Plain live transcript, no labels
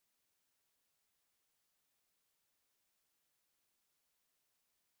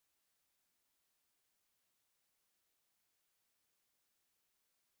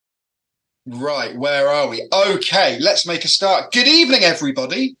Right, where are we? Okay, let's make a start. Good evening,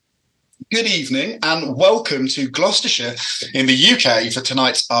 everybody. Good evening, and welcome to Gloucestershire in the UK for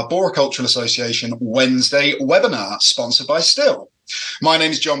tonight's Arboricultural Association Wednesday webinar, sponsored by Still. My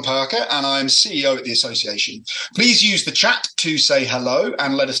name is John Parker, and I'm CEO at the association. Please use the chat to say hello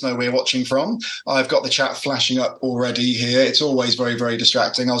and let us know where you're watching from. I've got the chat flashing up already here. It's always very, very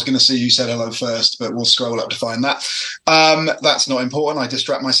distracting. I was going to see who said hello first, but we'll scroll up to find that. That's not important. I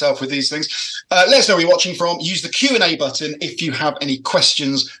distract myself with these things. Let us know where you're watching from. Use the Q&A button if you have any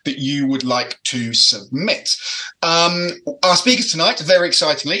questions that you would like to submit. Our speakers tonight, very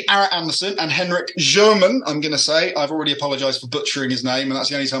excitingly, Arit and Henrik Sjöman, I'm going to say. I've already apologised for butchering his name, and that's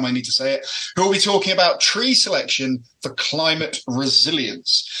the only time I need to say it, who will be talking about tree selection for climate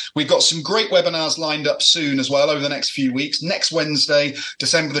resilience. We've got some great webinars lined up soon as well over the next few weeks. Next Wednesday,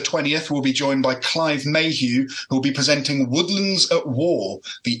 December the 20th, we'll be joined by Clive Mayhew, who will be presenting Woodlands at War,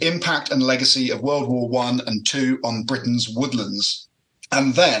 the impact and legacy of World War I and II on Britain's woodlands.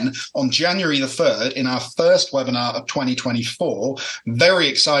 And then on January the 3rd, in our first webinar of 2024, very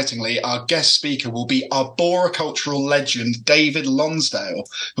excitingly, our guest speaker will be arboricultural legend David Lonsdale,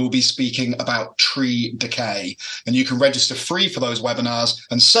 who will be speaking about tree decay. And you can register free for those webinars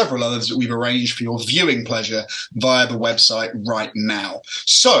and several others that we've arranged for your viewing pleasure via the website right now.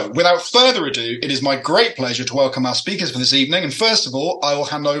 So without further ado, it is my great pleasure to welcome our speakers for this evening. And first of all, I will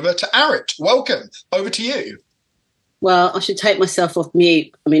hand over to Arit. Welcome. Over to you. Well, I should take myself off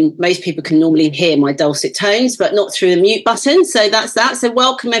mute. I mean, most people can normally hear my dulcet tones, but not through the mute button. So that's that. So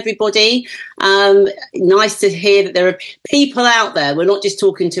welcome, everybody. Nice to hear that there are people out there. We're not just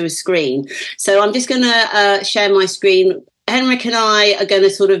talking to a screen. So I'm just going to share my screen. Henrik and I are going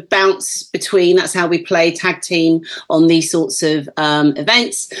to sort of bounce between. That's how we play tag team on these sorts of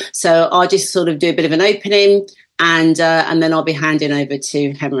events. So I'll just sort of do a bit of an opening and then I'll be handing over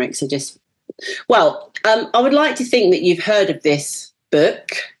to Henrik. So just... Well, I would like to think that you've heard of this book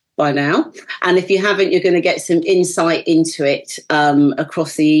by now. And if you haven't, you're going to get some insight into it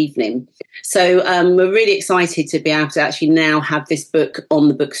across the evening. So we're really excited to be able to actually now have this book on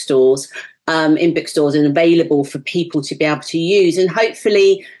the bookstores, in bookstores and available for people to be able to use and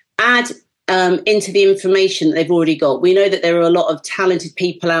hopefully add into the information that they've already got. We know that there are a lot of talented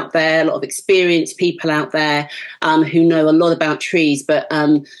people out there, a lot of experienced people out there who know a lot about trees, but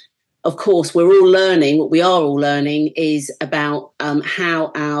of course, we're all learning. What we are all learning is about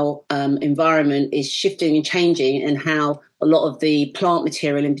how our environment is shifting and changing and how a lot of the plant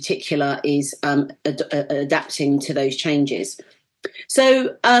material in particular is adapting to those changes.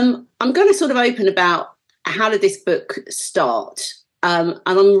 So I'm going to sort of open about how did this book start? And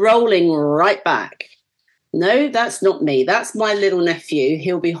I'm rolling right back. No, that's not me. That's my little nephew.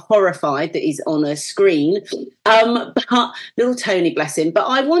 He'll be horrified that he's on a screen. But little Tony, bless him. But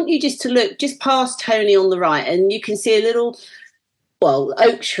I want you just to look just past Tony on the right, and you can see a little,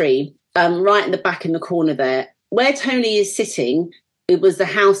 oak tree right in the back in the corner there. Where Tony is sitting, it was the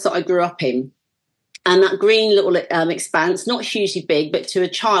house that I grew up in. And that green little expanse, not hugely big, but to a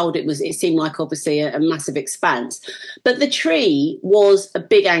child, it seemed like obviously a massive expanse. But the tree was a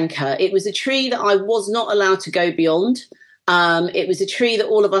big anchor. It was a tree that I was not allowed to go beyond. It was a tree that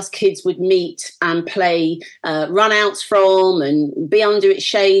all of us kids would meet and play run-outs from and be under its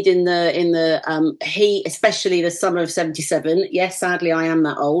shade in the heat, especially the summer of 77. Yes, sadly, I am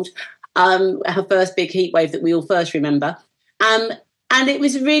that old. Her first big heat wave that we all first remember. And it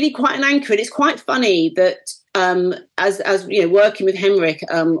was really quite an anchor. And it's quite funny that as you know, working with Henrik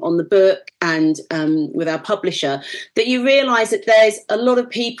on the book and with our publisher, that you realise that there's a lot of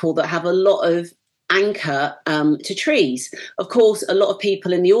people that have a lot of anchor to trees. Of course, a lot of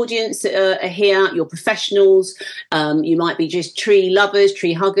people in the audience that are here, you're professionals, you might be just tree lovers,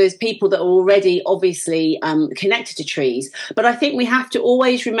 tree huggers, people that are already obviously connected to trees. But I think we have to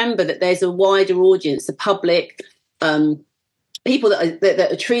always remember that there's a wider audience, the public, people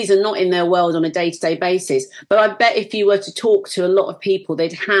that trees are not in their world on a day-to-day basis. But I bet if you were to talk to a lot of people,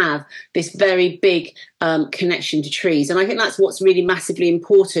 they'd have this very big connection to trees. And I think that's what's really massively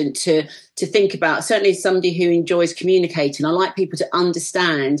important to think about. Certainly as somebody who enjoys communicating, I like people to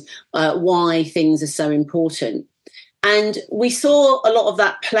understand why things are so important. And we saw a lot of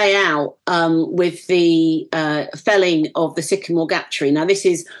that play out with the felling of the sycamore gap tree. Now, this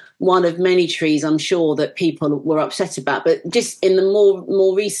is one of many trees I'm sure that people were upset about. But just in the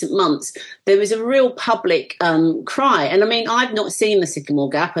more recent months, there was a real public cry. And I mean, I've not seen the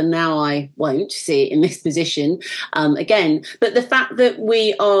sycamore gap, and now I won't see it in this position again. But the fact that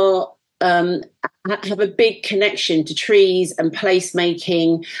we are have a big connection to trees and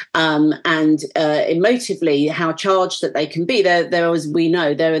placemaking, and emotively how charged that they can be. There, as we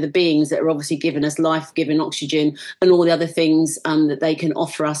know, there are the beings that are obviously giving us life, giving oxygen, and all the other things that they can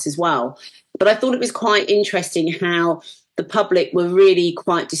offer us as well. But I thought it was quite interesting how the public were really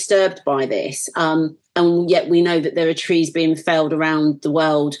quite disturbed by this. And yet we know that there are trees being felled around the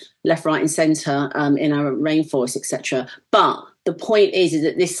world, left, right and centre, in our rainforests, etc. But the point is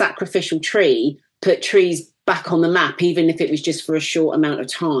that this sacrificial tree put trees back on the map, even if it was just for a short amount of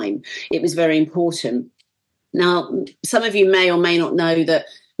time. It was very important. Now, some of you may or may not know that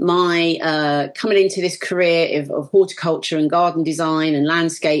my coming into this career of horticulture and garden design and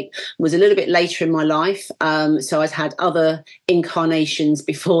landscape was a little bit later in my life. So I'd had other incarnations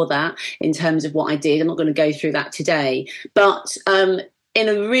before that in terms of what I did. I'm not going to go through that today. But in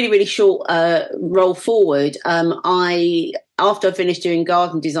a really, really short roll forward, after I finished doing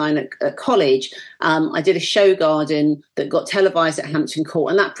garden design at college, I did a show garden that got televised at Hampton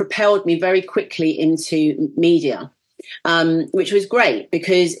Court, and that propelled me very quickly into media. Which was great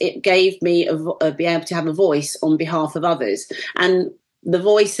because it gave me be able to have a voice on behalf of others. And the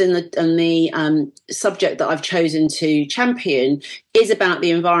voice and the subject that I've chosen to champion is about the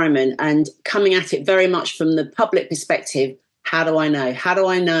environment and coming at it very much from the public perspective. How do I know? How do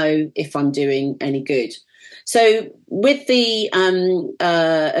I know if I'm doing any good? So with the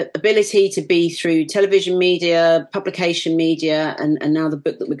ability to be through television media, publication media, and now the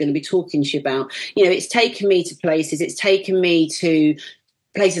book that we're going to be talking to you about, it's taken me to places. It's taken me to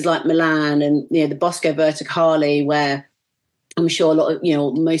places like Milan and, the Bosco Verticale, where I'm sure a lot of,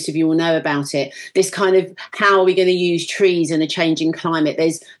 most of you will know about it. This kind of how are we going to use trees in a changing climate?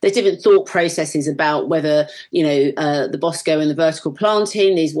 There's different thought processes about whether, the Bosco and the vertical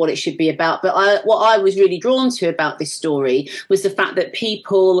planting is what it should be about. But what I was really drawn to about this story was the fact that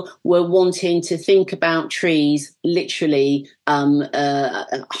people were wanting to think about trees, literally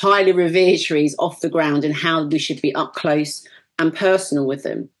highly revered trees off the ground, and how we should be up close and personal with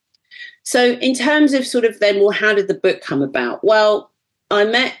them. So in terms of sort of then, well, how did the book come about? Well, I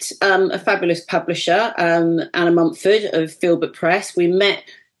met a fabulous publisher, Anna Mumford of Philbert Press. We met,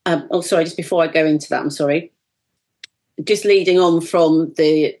 just before I go into that, I'm sorry. Just leading on from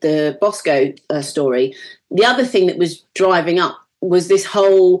the Bosco story, the other thing that was driving up was this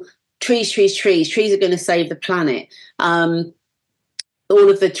whole trees are going to save the planet. All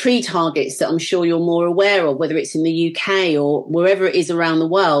of the tree targets that I'm sure you're more aware of, whether it's in the UK or wherever it is around the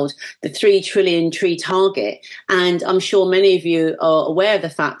world, the 3 trillion tree target. And I'm sure many of you are aware of the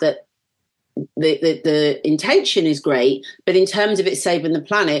fact that the intention is great, but in terms of it saving the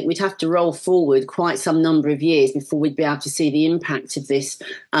planet, we'd have to roll forward quite some number of years before we'd be able to see the impact of this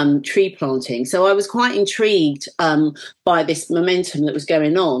tree planting. So I was quite intrigued by this momentum that was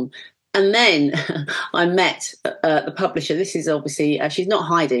going on. And then I met the publisher. This is obviously, she's not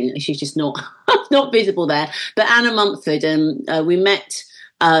hiding. She's just not visible there. But Anna Mumford, and we met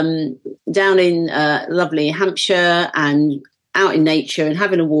down in lovely Hampshire and out in nature and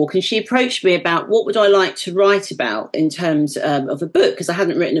having a walk. And she approached me about what would I like to write about in terms of a book, because I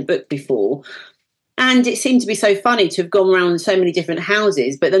hadn't written a book before. And it seemed to be so funny to have gone around so many different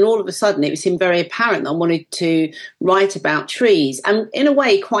houses. But then all of a sudden, it seemed very apparent that I wanted to write about trees. And in a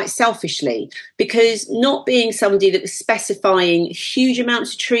way, quite selfishly, because not being somebody that was specifying huge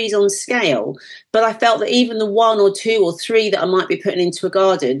amounts of trees on scale, but I felt that even the 1 or 2 or 3 that I might be putting into a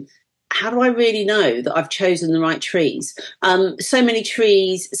garden, how do I really know that I've chosen the right trees? So many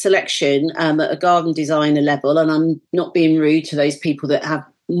trees selection at a garden designer level, and I'm not being rude to those people that have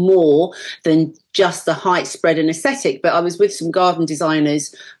more than just the height, spread and aesthetic, but I was with some garden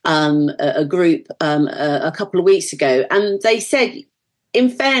designers, a group a couple of weeks ago, and they said, in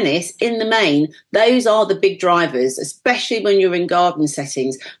fairness, in the main, those are the big drivers, especially when you're in garden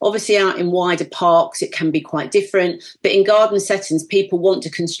settings. Obviously out in wider parks it can be quite different, but in garden settings people want to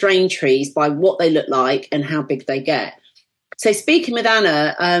constrain trees by what they look like and how big they get. So speaking with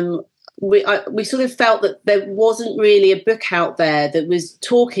Anna, we sort of felt that there wasn't really a book out there that was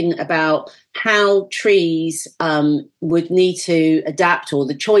talking about how trees would need to adapt, or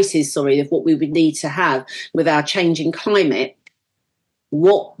the choices, of what we would need to have with our changing climate.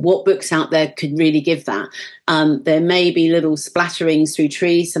 What books out there could really give that? There may be little splatterings through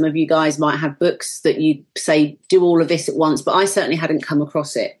trees. Some of you guys might have books that you say do all of this at once, but I certainly hadn't come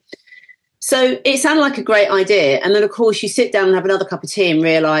across it. So it sounded like a great idea. And then, of course, you sit down and have another cup of tea and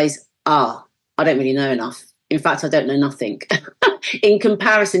realise, I don't really know enough. In fact, I don't know nothing in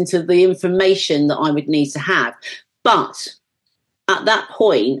comparison to the information that I would need to have. But at that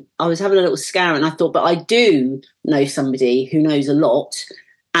point, I was having a little scour and I thought, but I do know somebody who knows a lot.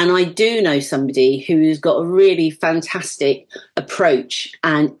 And I do know somebody who's got a really fantastic approach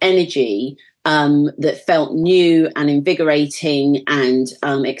and energy that felt new and invigorating and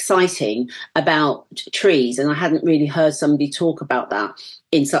exciting about trees. And I hadn't really heard somebody talk about that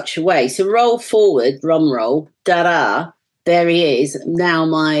in such a way. So roll forward, drum roll, da-da, there he is. Now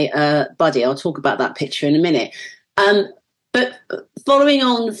my buddy, I'll talk about that picture in a minute. But following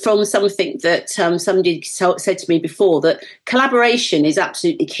on from something that somebody said to me before, that collaboration is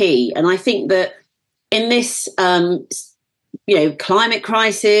absolutely key. And I think that in this, climate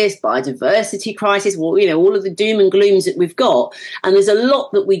crisis, biodiversity crisis, all of the doom and glooms that we've got, and there's a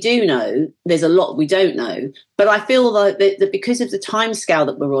lot that we do know, there's a lot we don't know. But I feel like that because of the timescale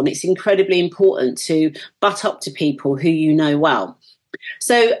that we're on, it's incredibly important to butt up to people who you know well.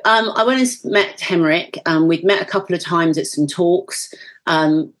 So I went and met Henrik. We'd met a couple of times at some talks.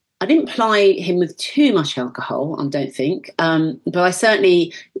 I didn't ply him with too much alcohol, I don't think. But I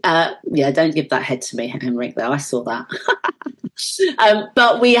certainly, don't give that head to me, Henrik, though. I saw that.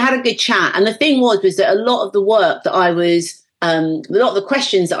 But we had a good chat. And the thing was that a lot of the work that a lot of the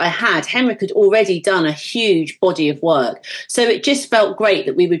questions that I had, Henrik had already done a huge body of work. So it just felt great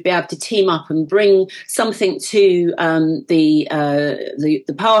that we would be able to team up and bring something to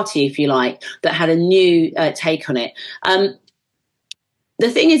the party, if you like, that had a new take on it. The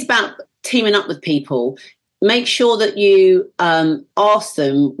thing is about teaming up with people, make sure that you ask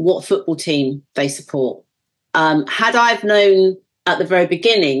them what football team they support. Had I've known at the very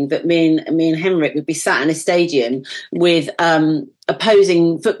beginning that me and Henrik would be sat in a stadium with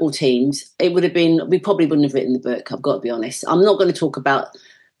opposing football teams, we probably wouldn't have written the book, I've got to be honest. I'm not going to talk about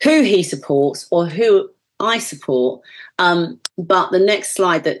who he supports or who I support, but the next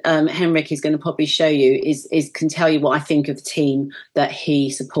slide that Henrik is going to probably show you can tell you what I think of the team that he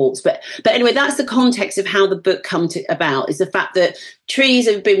supports. But anyway, that's the context of how the book come about, is the fact that trees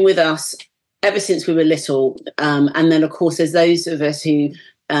have been with us ever since we were little. And then, of course, there's those of us who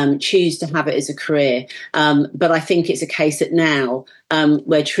choose to have it as a career. But I think it's a case that now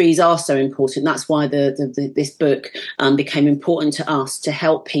where trees are so important, that's why this book became important to us, to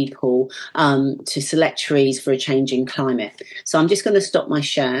help people to select trees for a changing climate. So I'm just going to stop my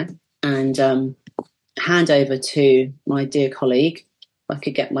share and hand over to my dear colleague. If I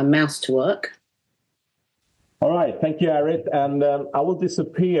could get my mouse to work. All right, thank you, Arit. And I will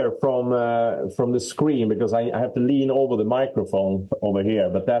disappear from the screen because I have to lean over the microphone over here.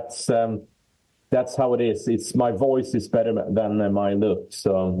 But that's how it is. It's my voice is better than my look.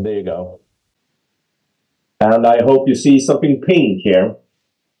 So there you go. And I hope you see something pink here.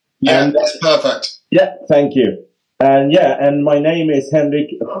 Yeah, that's perfect. Yeah, thank you. And my name is Henrik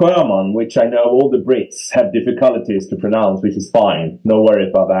Sjöman, which I know all the Brits have difficulties to pronounce, which is fine. No worry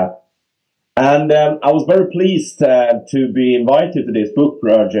about that. And I was very pleased to be invited to this book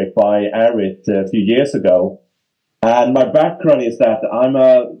project by Arit a few years ago. And my background is that I'm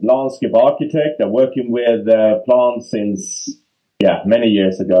a landscape architect. I'm working with plants since, many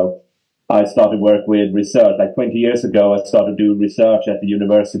years ago. I started work with research, like 20 years ago. I started doing research at the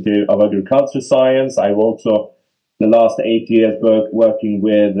University of Agricultural Science. I've also, the last 8 years, working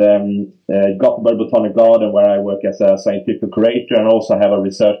with Gothenburg Botanic Garden, where I work as a scientific curator, and also have a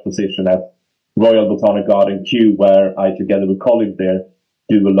research position at Royal Botanic Garden Kew, where I, together with colleagues there,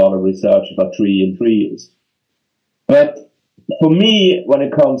 do a lot of research about trees. But for me, when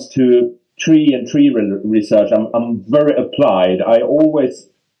it comes to tree research, I'm very applied. I always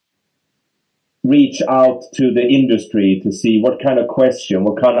reach out to the industry to see what kind of question,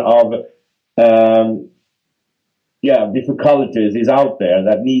 what kind of difficulties is out there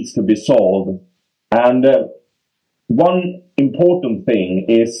that needs to be solved. And one important thing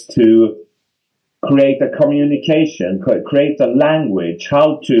is to create a communication, create a language,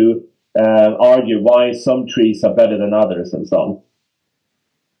 how to argue why some trees are better than others and so on.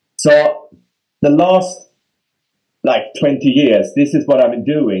 So the last 20 years, this is what I've been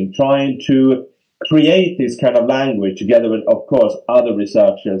doing, trying to create this kind of language together with, of course, other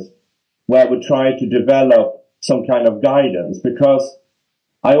researchers, where we try to develop some kind of guidance, because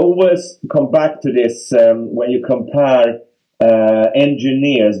I always come back to this when you compare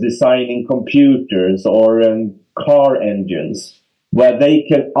engineers designing computers or car engines, where they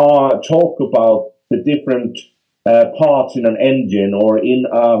can talk about the different parts in an engine or in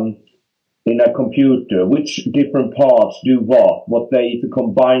a computer, which different parts do what they, if you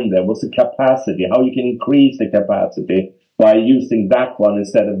combine them, what's the capacity, how you can increase the capacity by using that one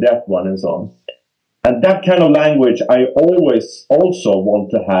instead of that one, and so on. And that kind of language I always also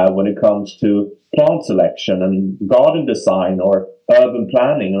want to have when it comes to plant selection and garden design or urban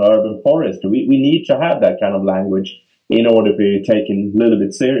planning or urban forestry. We need to have that kind of language in order to be taken a little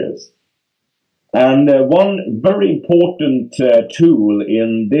bit serious. And one very important tool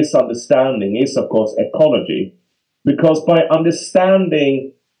in this understanding is, of course, ecology. Because by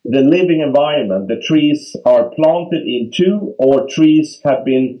understanding the living environment the trees are planted into, or trees have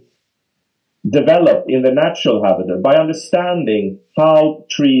been developed in the natural habitat, by understanding how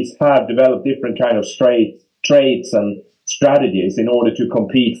trees have developed different kind of traits and strategies in order to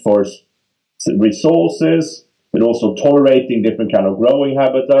compete for resources, but also tolerating different kind of growing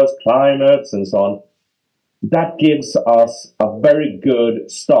habitats, climates, and so on. That gives us a very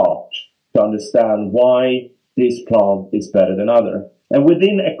good start to understand why this plant is better than other. And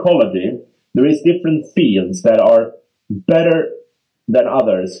within ecology, there is different fields that are better than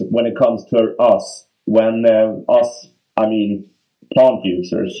others when it comes to us, I mean plant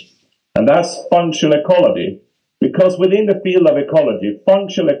users. And that's functional ecology. Because within the field of ecology,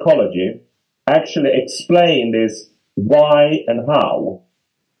 functional ecology actually explain this why and how.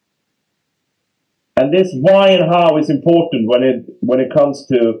 And this why and how is important when it comes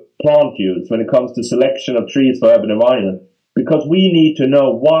to plant use, when it comes to selection of trees for urban environment, because we need to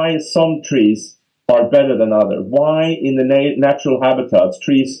know why some trees are better than others, why in the natural habitats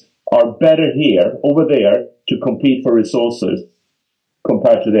trees are better here, over there, to compete for resources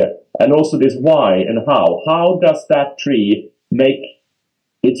compared to there. And also this why and how. How does that tree make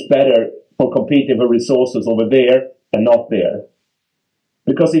it better for competing for resources over there and not there?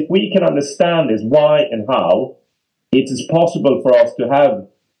 Because if we can understand this why and how, it is possible for us to have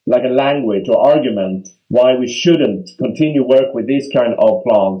like a language or argument why we shouldn't continue work with this kind of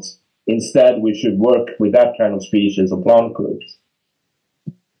plants. Instead, we should work with that kind of species or plant groups.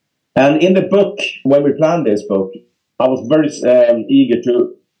 And in the book, when we planned this book, I was very eager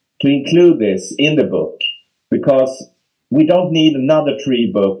to include this in the book, because we don't need another tree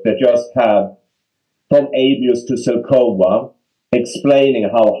book that just have from Abies to Silkova explaining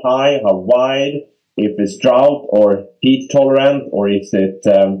how high, how wide, if it's drought or heat tolerant, or is it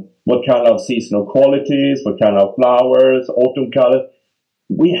what kind of seasonal qualities, what kind of flowers, autumn color.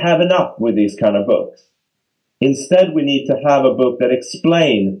 We have enough with these kind of books. Instead, we need to have a book that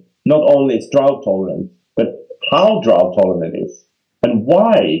explains not only its drought tolerant, but how drought tolerant it is, and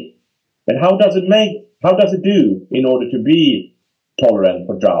why, and how does it do in order to be tolerant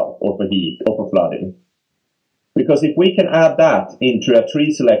for drought or for heat or for flooding. Because if we can add that into a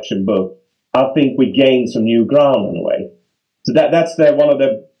tree selection book, I think we gain some new ground in a way. So that's one of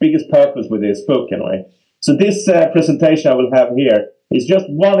the biggest purpose with this book anyway. So this presentation I will have here is just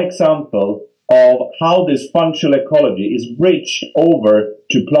one example of how this functional ecology is bridged over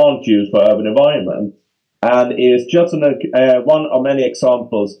to plant use for urban environment, and is just one of many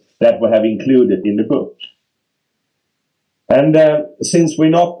examples that we have included in the book. And since we're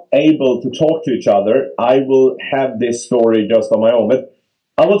not able to talk to each other, I will have this story just on my own. But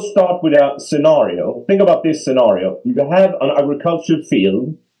I will start with a scenario. Think about this scenario. You have an agricultural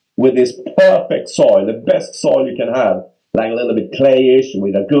field with this perfect soil, the best soil you can have, like a little bit clayish,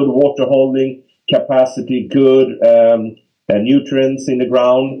 with a good water holding capacity, good nutrients in the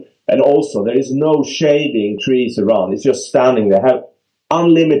ground. And also there is no shading trees around. It's just standing there, have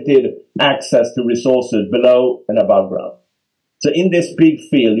unlimited access to resources below and above ground. So in this big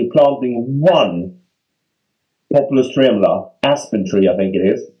field, you're planting one Populus tremula, aspen tree, I think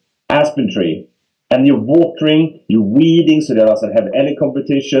it is, aspen tree. And you're watering, you're weeding so that it doesn't have any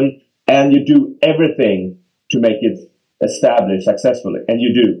competition, and you do everything to make it established successfully. And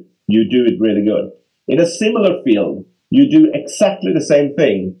you do it really good. In a similar field, you do exactly the same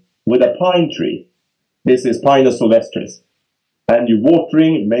thing with a pine tree. This is Pinus sylvestris. And you're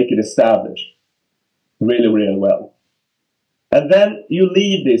watering, make it established really, really well. And then you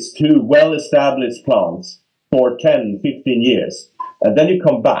leave these two well-established plants for 10, 15 years. And then you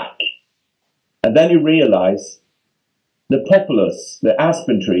come back. And then you realize the populus, the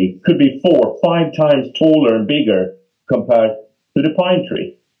aspen tree, could be 4, 5 times taller and bigger compared to the pine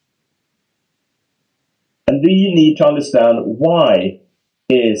tree. And then you need to understand why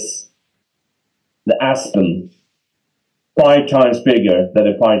is the aspen 5 times bigger than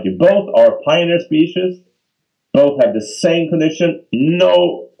the pine tree. Both are pioneer species. Both have the same condition.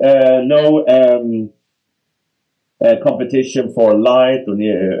 No competition for light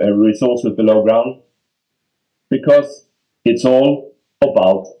or resources below ground, because it's all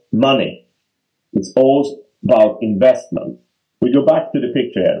about money. It's all about investment. We go back to the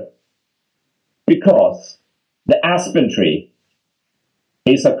picture here. Because the aspen tree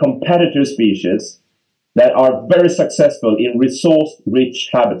is a competitor species that are very successful in resource-rich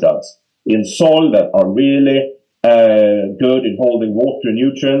habitats, in soil that are really good in holding water and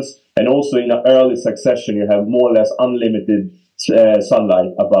nutrients, and also in an early succession you have more or less unlimited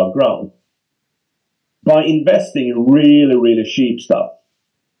sunlight above ground. By investing in really, really cheap stuff,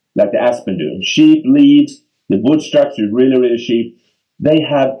 like the aspen do, cheap leaves, the wood structure is really, really cheap, they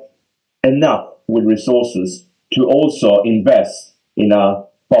have enough with resources to also invest in a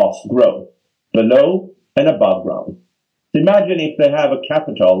fast growth, below and above ground. Imagine if they have a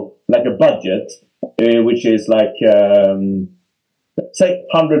capital, like a budget, which is like, say,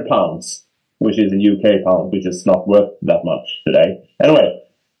 £100, which is in UK pound, which is not worth that much today. Anyway,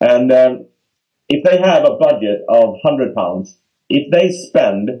 and if they have a budget of £100, if they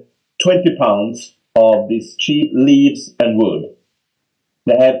spend £20 of these cheap leaves and wood,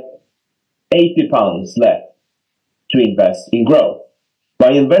 they have £80 left to invest in growth.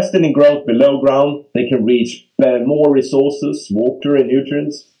 By investing in growth below ground, they can reach more resources, water and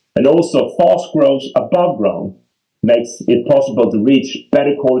nutrients, and also fast growth above ground makes it possible to reach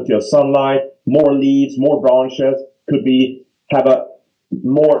better quality of sunlight, more leaves, more branches, have a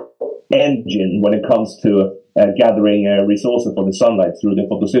more engine when it comes to gathering resources for the sunlight through the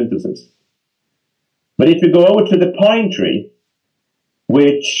photosynthesis. But if you go over to the pine tree,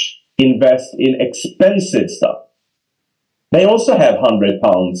 which invests in expensive stuff, they also have £100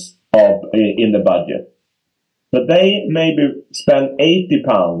 in the budget, but they maybe spend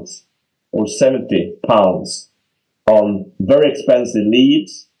 £80 or £70 on very expensive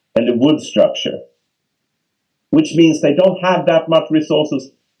leaves and the wood structure, which means they don't have that much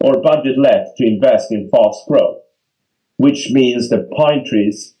resources or budget left to invest in fast growth, which means the pine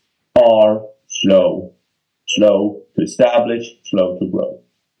trees are slow to establish, slow to grow.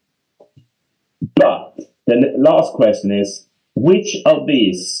 But the last question is, which of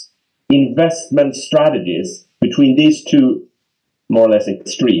these investment strategies between these two more or less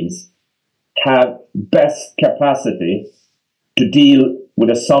extremes have best capacity to deal with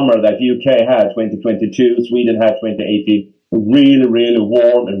a summer that UK had 2022, Sweden had 2018, a really, really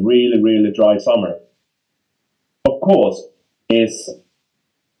warm and really, really dry summer? Of course, is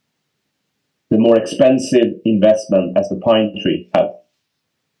the more expensive investment as the pine tree have.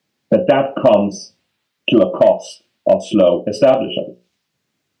 But that comes to a cost of slow establishment.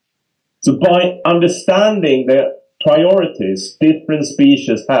 So by understanding the priorities different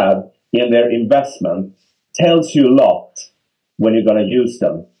species have in their investment tells you a lot when you're going to use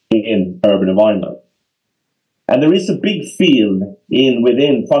them in urban environment. And there is a big field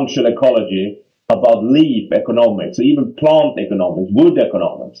within functional ecology about leaf economics, or even plant economics, wood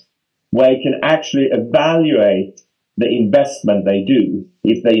economics, where you can actually evaluate the investment they do,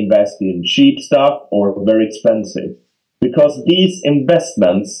 if they invest in cheap stuff or very expensive. Because these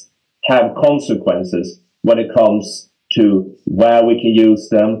investments have consequences when it comes to where we can use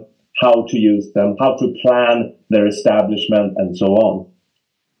them, how to use them, how to plan their establishment, and so on.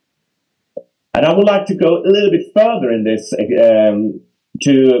 And I would like to go a little bit further in this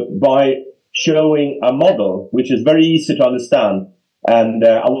by showing a model which is very easy to understand, and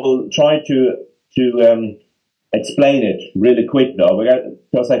I will try to explain it really quick though,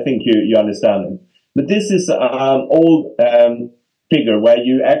 because I think you understand it. But this is an old figure where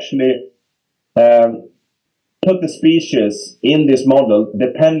you actually put the species in this model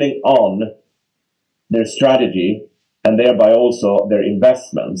depending on their strategy and thereby also their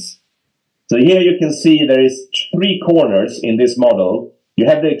investments. So here you can see there is 3 corners in this model. You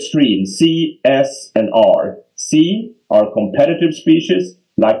have the extremes, C, S, and R. C are competitive species,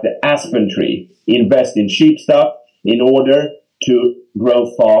 like the aspen tree, invest in cheap stuff in order to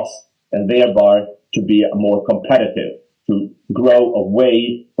grow fast and thereby to be more competitive, to grow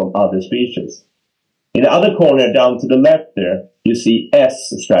away from other species. In the other corner down to the left there, you see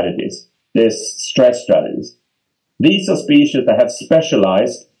S strategies, there's stress strategies. These are species that have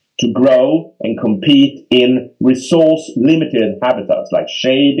specialized to grow and compete in resource-limited habitats like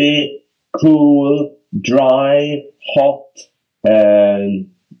shady, cool, dry, hot,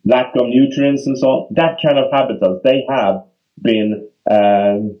 and lack of nutrients and so on. That kind of habitats, they have been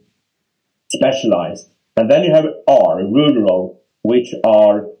specialized. And then you have R, rural, which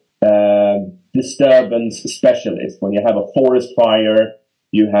are disturbance specialists. When you have a forest fire,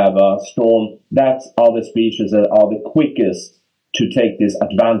 you have a storm, that's are the species that are the quickest to take this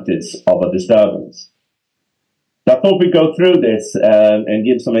advantage of a disturbance. I thought we'd go through this and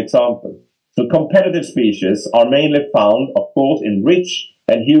give some examples. So competitive species are mainly found, of course, in rich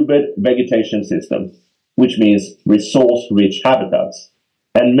and humid vegetation systems, which means resource-rich habitats,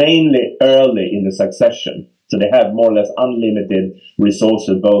 and mainly early in the succession. So they have more or less unlimited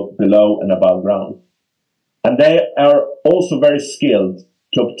resources both below and above ground. And they are also very skilled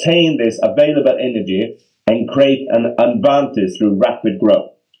to obtain this available energy and create an advantage through rapid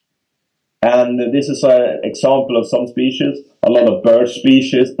growth. And this is an example of some species. A lot of birch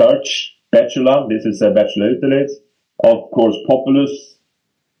species, birch, betula, this is a betula utilis, of course populus,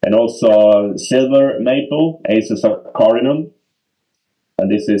 and also silver maple, Asus carinum.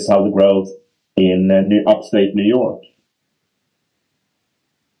 And this is how the growth in upstate New York.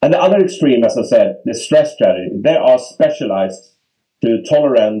 And the other extreme, as I said, the stress strategy, they are specialized to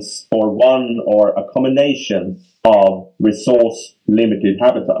tolerance for one or a combination of resource-limited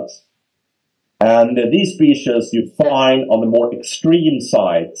habitats. And these species you find on the more extreme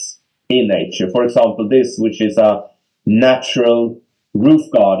sides in nature. For example, this, which is a natural roof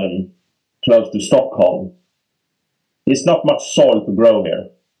garden close to Stockholm. There's not much soil to grow here.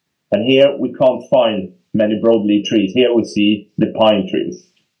 And here we can't find many broadleaf trees. Here we see the pine trees.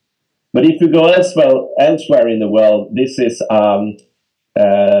 But if you go elsewhere in the world, this is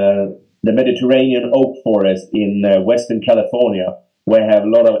the Mediterranean oak forest in Western California, where I have a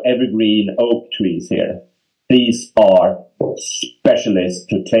lot of evergreen oak trees here. These are specialists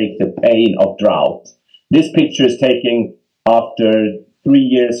to take the pain of drought. This picture is taken after 3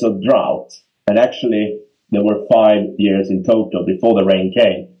 years of drought. And actually, there were 5 years in total before the rain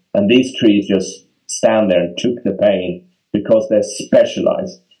came. And these trees just stand there and took the pain because they're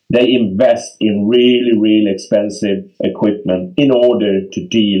specialized. They invest in really, really expensive equipment in order to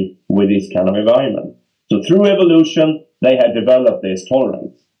deal with this kind of environment. So through evolution, they have developed this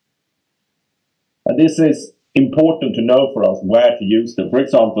tolerance. And this is important to know for us where to use them. For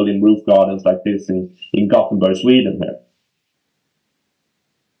example, in roof gardens like this in Gothenburg, Sweden here.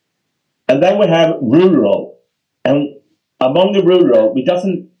 And then we have rural. And among the rural, we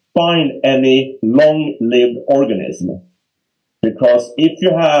doesn't find any long-lived organism. Because if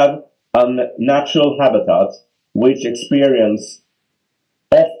you have a natural habitat which experience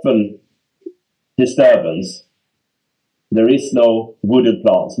often disturbance, there is no wooded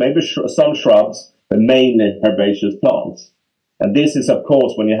plants. Maybe some shrubs, but mainly herbaceous plants. And this is, of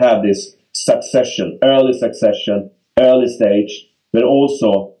course, when you have this succession, early stage, but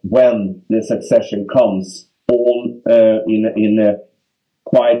also when the succession comes all in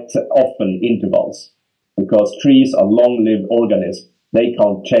quite often intervals. Because trees are long-lived organisms. They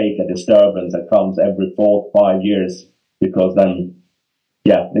can't take a disturbance that comes every 4 or 5 years, because then,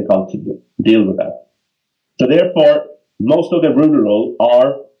 they can't deal with that. So therefore, most of the rural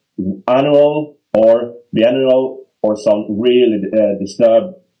are annual or biennial or some really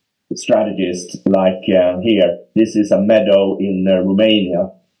disturbed strategies like here. This is a meadow in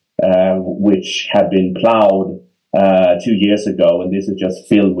Romania, which had been plowed 2 years ago, and this is just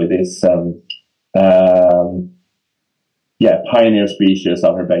filled with this pioneer species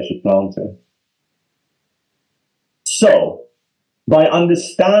of herbaceous plants. So, by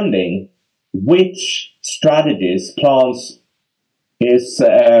understanding which strategies plants is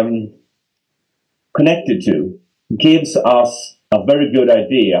connected to, gives us a very good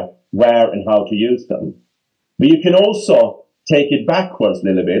idea where and how to use them. But you can also take it backwards a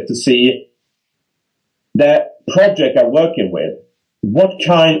little bit to see the project I'm working with. What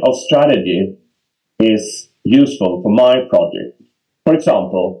kind of strategy is useful for my project? For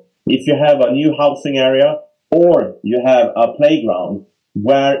example, if you have a new housing area or you have a playground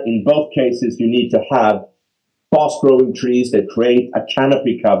where in both cases you need to have fast-growing trees that create a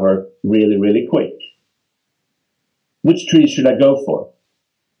canopy cover really, really quick. Which trees should I go for?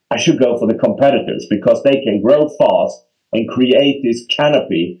 I should go for the competitors because they can grow fast and create this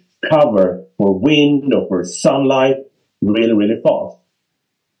canopy cover for wind or for sunlight really, really fast.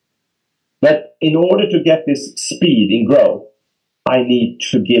 But in order to get this speed in growth, I need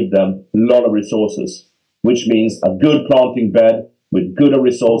to give them a lot of resources, which means a good planting bed with good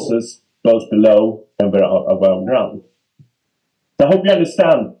resources, both below and above ground. So I hope you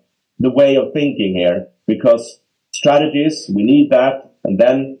understand the way of thinking here, because strategies, we need that, and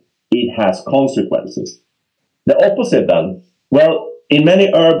then it has consequences. The opposite then, well, in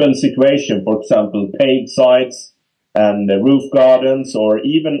many urban situations, for example, paved sites and roof gardens, or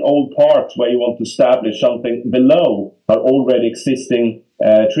even old parks where you want to establish something below are already existing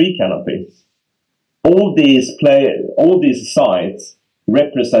tree canopy. All these sites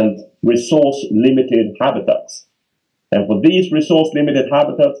represent resource-limited habitats. And for these resource-limited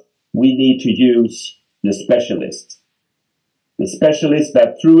habitats, we need to use the specialists. The specialists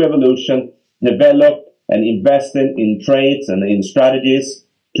that through evolution develop and invest in traits and in strategies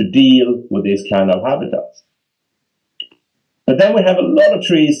to deal with this kind of habitats. But then we have a lot of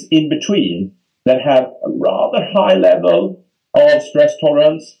trees in between that have a rather high level of stress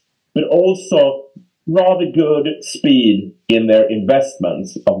tolerance, but also rather good speed in their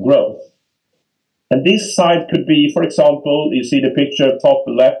investments of growth. And this site could be, for example, you see the picture top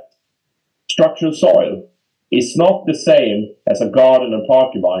left, structural soil. It's not the same as a garden and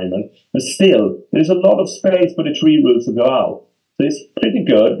park environment, but still, there's a lot of space for the tree roots to go out. So it's pretty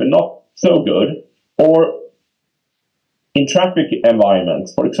good, but not so good. Or in traffic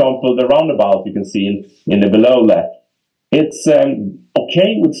environments, for example, the roundabout you can see in the below left. It's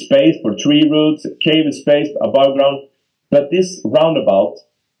okay with space for tree roots, okay with space above ground, but this roundabout,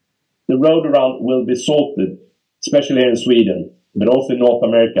 the road around will be salted, especially here in Sweden, but also in North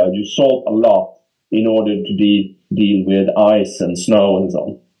America. You salt a lot in order to deal with ice and snow and so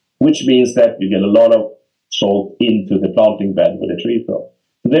on, which means that you get a lot of salt into the planting bed where the trees grow.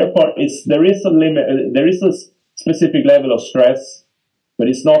 Therefore, there is a limit. There is a specific level of stress, but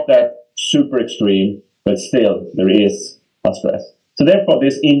it's not that super extreme. But still, there is a stress. So therefore,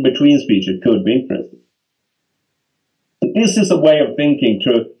 this in-between species could be interesting. But this is a way of thinking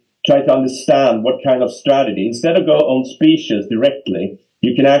to try to understand what kind of strategy. Instead of go on species directly,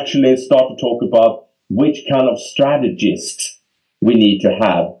 you can actually start to talk about which kind of strategist we need to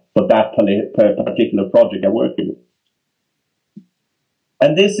have for that particular project I'm working with.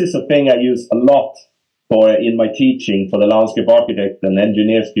 And this is a thing I use a lot in my teaching for the landscape architect and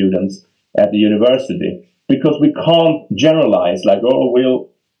engineer students at the university, because we can't generalize like, oh,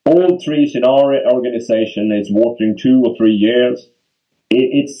 all trees in our organization is watering 2 or 3 years.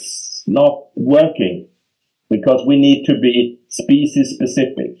 It's not working, because we need to be species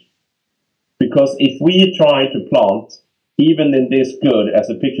specific. Because if we try to plant, even in this good, as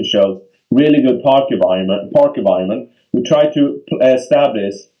the picture shows, really good park environment, we try to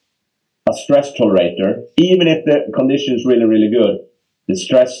establish a stress tolerator. Even if the condition is really, really good, the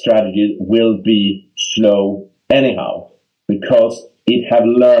stress strategy will be slow anyhow, because it have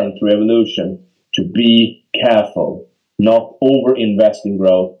learned through evolution to be careful, not over-invest in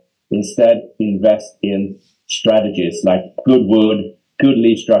growth, instead invest in strategies like good wood, good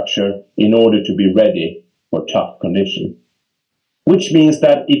leaf structure, in order to be ready for tough conditions. Which means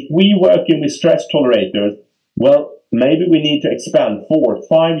that if we working with stress tolerators, well, maybe we need to expand 4 or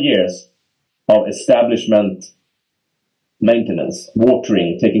 5 years of establishment maintenance,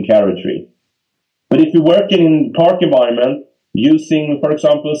 watering, taking care of a tree. But if you're working in park environment, using, for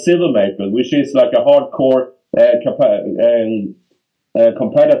example, silver maple, which is like a hardcore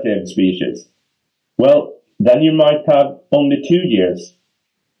competitive species, well, then you might have only 2 years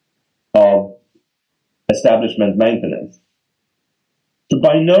of establishment maintenance. So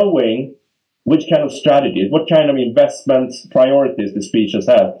by knowing which kind of strategies, what kind of investment priorities the species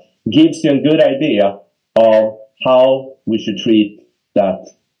have, gives you a good idea of how we should treat that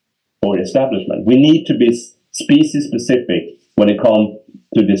or establishment. We need to be species specific when it comes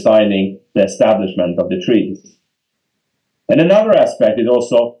to designing the establishment of the trees. And another aspect is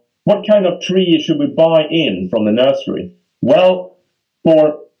also, what kind of tree should we buy in from the nursery? Well,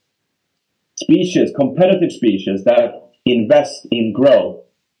 for species, competitive species that invest in growth,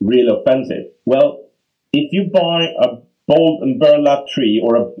 really offensive. Well, if you buy a bold and burlap tree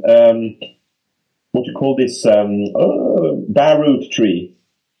or a what you call this bare root tree,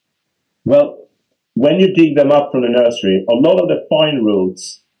 well, when you dig them up from the nursery, a lot of the fine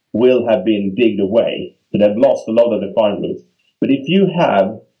roots will have been digged away. So they've lost a lot of the fine roots. But if you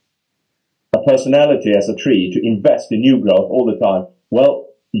have a personality as a tree to invest in new growth all the time, well,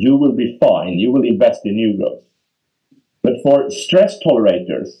 you will be fine. You will invest in new growth. But for stress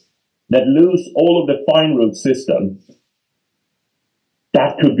tolerators that lose all of the fine root system,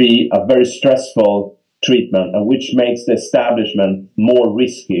 that could be a very stressful treatment, and which makes the establishment more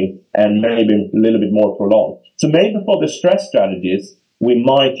risky and maybe a little bit more prolonged. So maybe for the stress strategies, we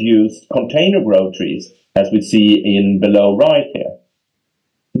might use container grow trees, as we see in below right here.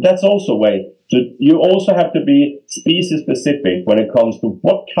 That's also a way. So you also have to be species specific when it comes to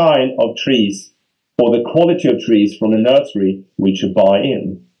what kind of trees or the quality of trees from the nursery we should buy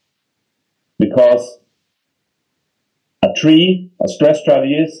in. Because a tree, a stress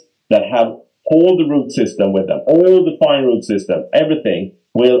strategies that have all the root system with them, all the fine root system, everything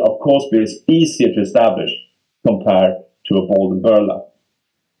will of course be easier to establish compared to a bold and burlap.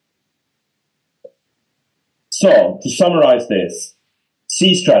 So, to summarize this,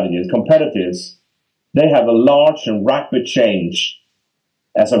 C strategies, competitives, they have a large and rapid change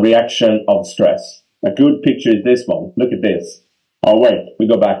as a reaction of stress. A good picture is this one. Look at this. Oh wait, we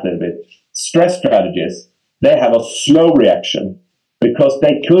go back a little bit. Stress strategies, they have a slow reaction because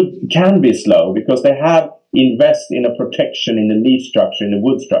they can be slow because they have invest in a protection in the leaf structure, in the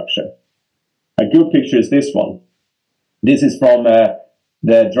wood structure. A good picture is this one. This is from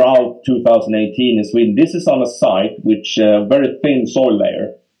the drought 2018 in Sweden. This is on a site which very thin soil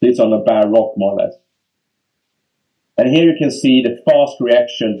layer. This on a bare rock, more or less. And here you can see the fast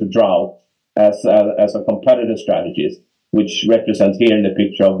reaction to drought as a competitive strategy, which represents here in the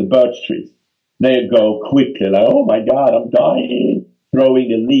picture of the birch trees. They go quickly, like, oh my God, I'm dying, throwing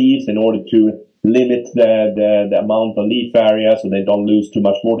the leaves in order to limit the amount of leaf area so they don't lose too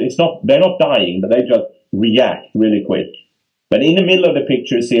much water. They're not dying, but they just react really quick. But in the middle of the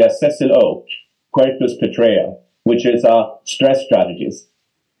picture, you see a sessile oak, Quercus petrea, which is a stress strategist.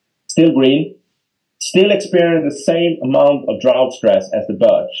 Still green, still experiencing the same amount of drought stress as the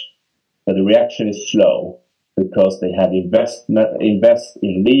birch, but the reaction is slow because they have invest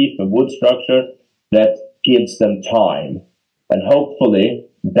in leaf and wood structure that gives them time. And hopefully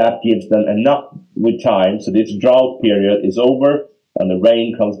that gives them enough with time so this drought period is over and the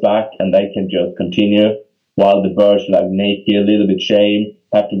rain comes back and they can just continue, while the birch, like naked, a little bit shame,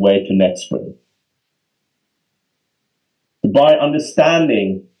 have to wait till next spring. By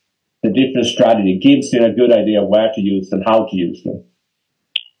understanding the different strategy gives you a good idea where to use them, how to use them.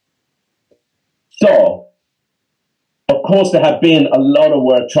 So, of course, there have been a lot of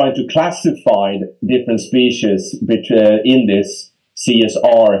work trying to classify different species in this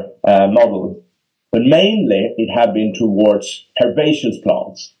CSR model. But mainly, it has been towards herbaceous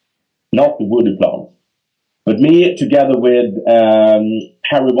plants, not the woody plants. But me, together with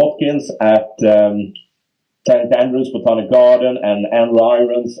Harry Watkins at St. Andrews Botanic Garden and Andrew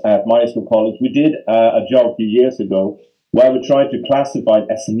Irons at Myerscough College, we did a job a few years ago where we tried to classify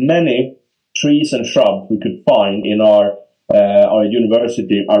as many trees and shrubs we could find in our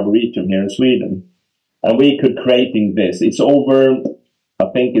university arboretum here in Sweden. And we could creating this. It's over, I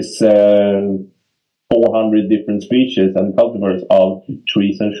think it's 400 different species and cultivars of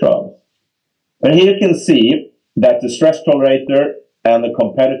trees and shrubs. And here you can see that the stress tolerator and the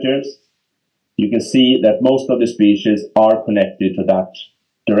competitors, you can see that most of the species are connected to that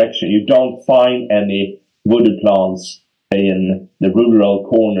direction. You don't find any wooded plants in the rural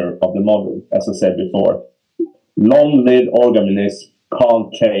corner of the model, as I said before. Long-lived organisms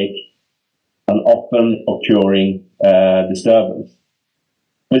can't take an often occurring disturbance.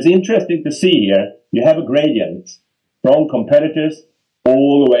 But it's interesting to see here, you have a gradient from competitors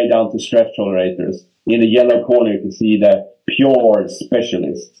all the way down to stress tolerators. In the yellow corner, you can see the pure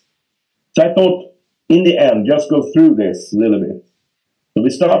specialists. So I thought, in the end, just go through this a little bit. So we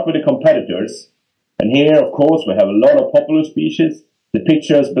start with the competitors. And here, of course, we have a lot of popular species. The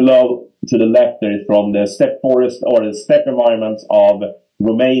pictures below to the left there is from the steppe forest or the steppe environments of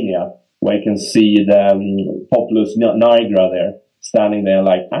Romania, where you can see the Populus nigra there, standing there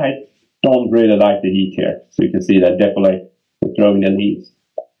like, I don't really like the heat here. So you can see that definitely throwing the leaves.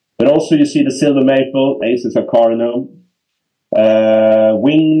 But also you see the silver maple, Acis acarinum,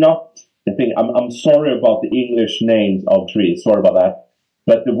 wingnut. I'm sorry about the English names of trees, sorry about that.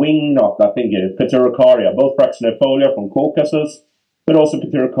 But the wingnut, I think it is Pterocarya, both Fraxinerifolia from Caucasus, but also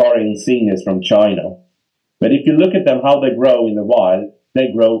Pterocarya insignis from China. But if you look at them, how they grow in the wild,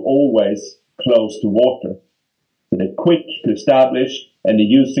 they grow always close to water. So they're quick to establish, and they're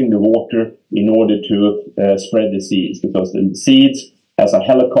using the water in order to spread the seeds, because the seeds, as a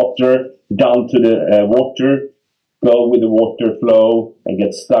helicopter down to the water, go with the water flow and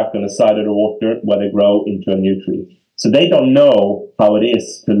get stuck on the side of the water where they grow into a new tree. So they don't know how it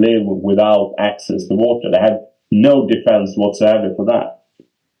is to live without access to water. They have no defense whatsoever for that.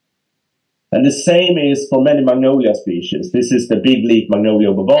 And the same is for many magnolia species. This is the big leaf Magnolia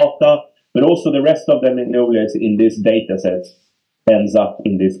obovata, but also the rest of the magnolias in this data set ends up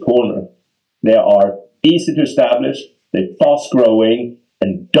in this corner. They are easy to establish, they're fast growing,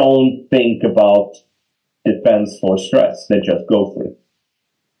 and don't think about defense for stress. They just go for it.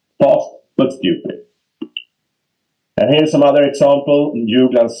 Fast, but stupid. And here's some other example: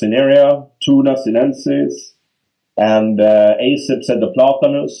 Juglans cinerea, Tuna sinensis, and Aesop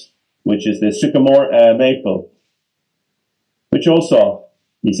cedoplatanus, which is the sycamore maple, which also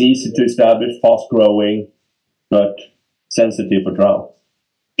is easy to establish, fast growing, but sensitive for drought.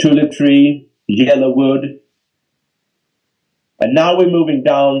 Tulip tree, yellowwood. And now we're moving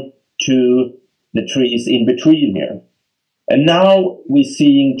down to the trees in between here. And now we're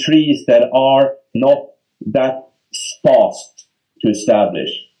seeing trees that are not that fast to establish,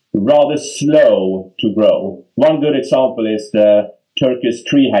 rather slow to grow. One good example is the Turkish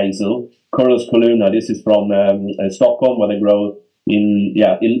tree hazel, Corylus columna. This is from Stockholm, where they grow in,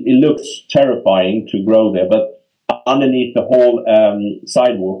 it looks terrifying to grow there, but underneath the whole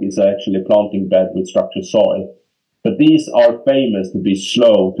sidewalk is actually a planting bed with structured soil. But these are famous to be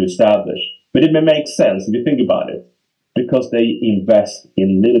slow to establish. But it may make sense if you think about it, because they invest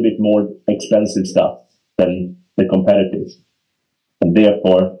in a little bit more expensive stuff than the competitors. and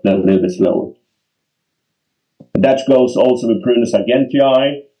therefore they're a little bit slower. And that goes also with Prunus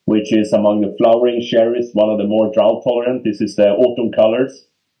argentii, which is among the flowering cherries, one of the more drought tolerant. This is the autumn colors.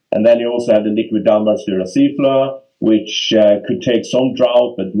 And then you also have the liquid Dunbar styraciflora, which could take some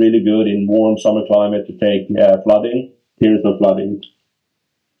drought, but really good in warm summer climate to take flooding, periods of flooding.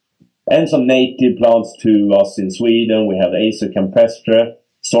 And some native plants to us in Sweden. We have Acer campestre,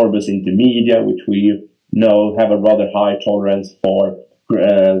 Sorbus intermedia, which we know have a rather high tolerance for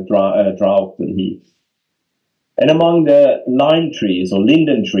drought and heat. And among the lime trees or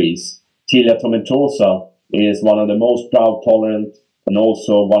linden trees, Tilia tomentosa is one of the most drought tolerant and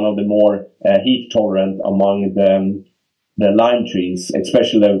also one of the more heat tolerant among the lime trees,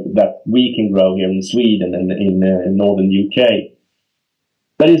 especially that we can grow here in Sweden and in northern UK.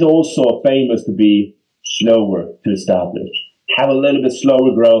 But it's also famous to be slower to establish, have a little bit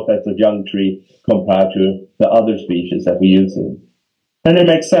slower growth as a young tree compared to the other species that we're using. And it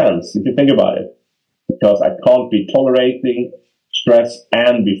makes sense if you think about it, because I can't be tolerating stress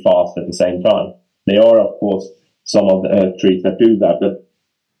and be fast at the same time. There are, of course, some of the trees that do that, but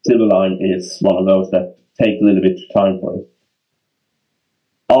silver lime is one of those that take a little bit of time for it.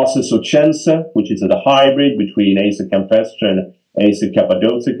 Acer ochense, which is a hybrid between Acer campestre and Acer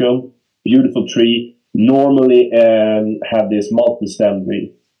cappadocicum, beautiful tree, normally have this multi-stem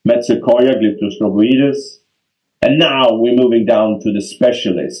tree, Metsequoia glyptostroboides. And now we're moving down to the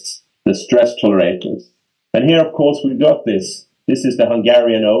specialists, the stress tolerators. And here, of course, we've got this. This is the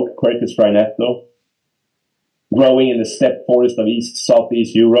Hungarian oak, Quercus frainetto, growing in the steppe forest of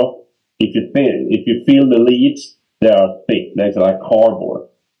southeast Europe. If you feel the leaves, they are thick. They're like cardboard.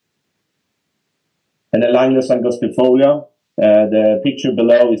 And the Langus angustifolia, the picture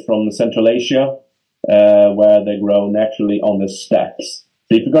below is from Central Asia, where they grow naturally on the steppes.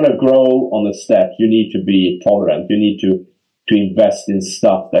 So if you're going to grow on the steppes, you need to be tolerant. You need to invest in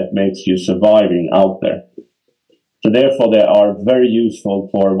stuff that makes you surviving out there. So therefore, they are very useful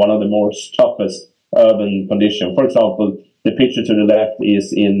for one of the most toughest urban conditions. For example, the picture to the left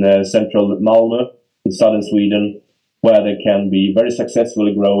is in central Malmö, in southern Sweden, where they can be very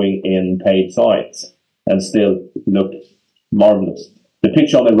successfully growing in paved sites and still look marvelous. The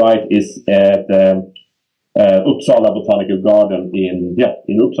picture on the right is at Uppsala Botanical Garden in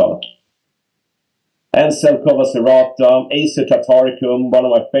Uppsala. And Selkova serrata, Acer tataricum, one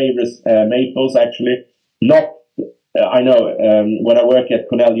of my favorite maples actually. I know, when I worked at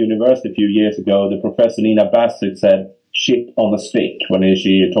Cornell University a few years ago, the professor Nina Bassett said shit on a stick when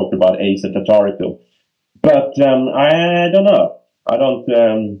she talked about Acer tataricum. But I don't know. I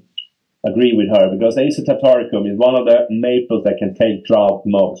don't agree with her, because Acer tataricum is one of the maples that can take drought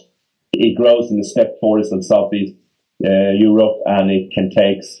most. It grows in the steppe forest in southeast Europe, and it can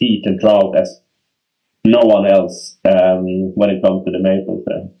take heat and drought as no one else when it comes to the maples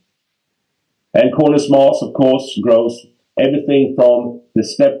there. And Cornus mars, of course, grows everything from the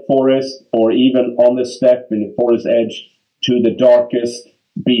steppe forest or even on the steppe in the forest edge to the darkest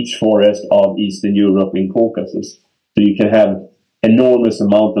beech forest of Eastern Europe in Caucasus. So you can have enormous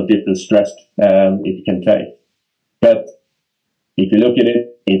amount of different stress it can take. But if you look at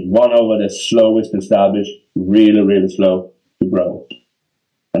it, it's one of the slowest established, really, really slow to grow.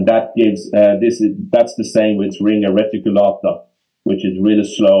 And that gives, that's the same with Ringa reticulata, which is really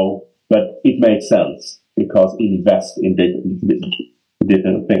slow, but it makes sense because it invests in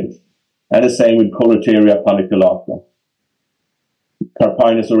different things. And the same with Coloteria paniculata.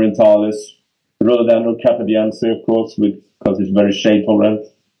 Carpinus orientalis, Rhododendron catabiense, of course, because it's very shade tolerant.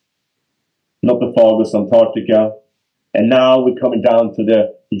 Notophagus antarctica. And now we're coming down to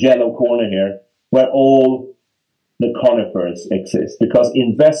the yellow corner here, where all the conifers exist, because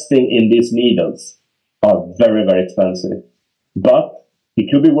investing in these needles are very, very expensive. But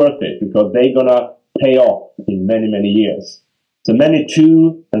it could be worth it because they're going to pay off in many, many years. So many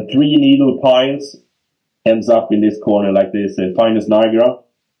 2 and 3 needle pines ends up in this corner like this, Pinus nigra.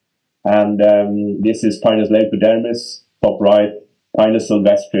 And this is Pinus leucodermis, top right, Pinus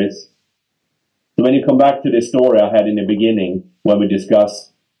sylvestris. So when you come back to the story I had in the beginning, when we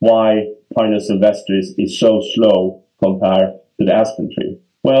discussed why Pinus sylvestris is so slow compared to the aspen tree,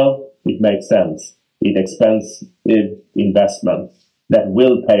 well, it makes sense. It's expensive investment that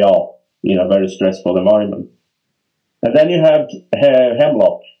will pay off in a very stressful environment. And then you have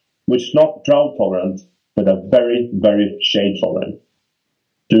hemlock, which is not drought tolerant, but a very, very shade tolerant.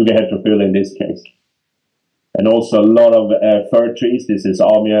 Duga heterophylla in this case. And also a lot of fir trees. This is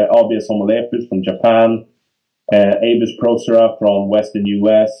Abies homolepis from Japan, Abies procera from western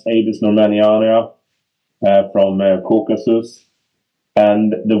US, Abies normaniana from Caucasus.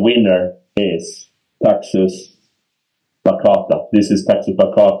 And the winner is Taxus baccata. This is Texas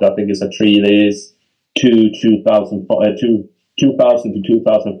baccata. I think it's a tree that is 2,000 to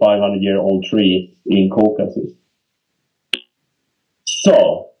 2,500 year old tree in Caucasus.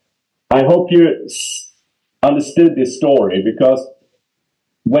 So, I hope you understood this story, because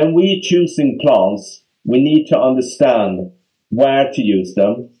when we choosing plants, we need to understand where to use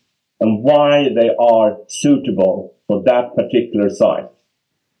them and why they are suitable for that particular site.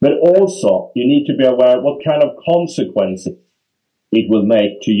 But also, you need to be aware of what kind of consequences it will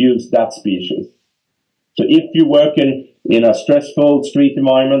make to use that species. So if you work in a stressful street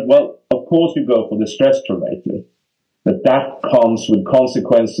environment, well, of course you go for the stress tolerator. But that comes with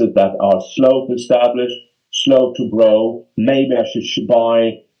consequences that are slow to establish, slow to grow. Maybe I should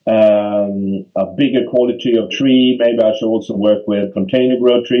buy a bigger quality of tree. Maybe I should also work with container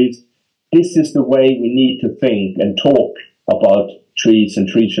grow trees. This is the way we need to think and talk about trees and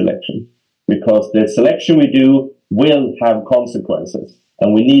tree selection, because the selection we do will have consequences,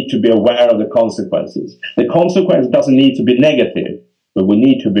 and we need to be aware of the consequences. The consequence doesn't need to be negative, but we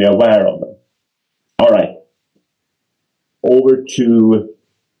need to be aware of them. All right. Over to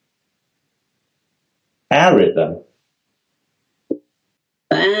Arit then.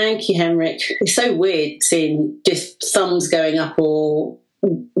 Thank you, Henrik. It's so weird seeing just thumbs going up or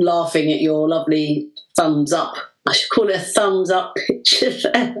laughing at your lovely thumbs up. I should call it a thumbs up picture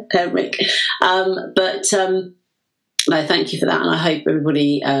there, Henrik. No, thank you for that, and I hope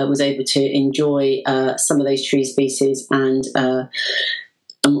everybody was able to enjoy some of those tree species and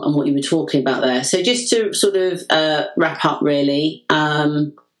what you were talking about there. So just to sort of wrap up, really,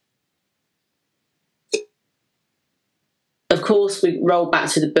 of course, we roll back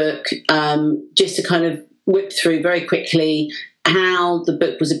to the book just to kind of whip through very quickly how the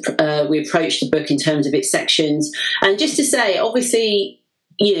book was, we approached the book in terms of its sections. And just to say, obviously,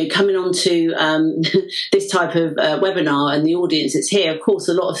 you know, coming on to this type of webinar and the audience that's here, of course,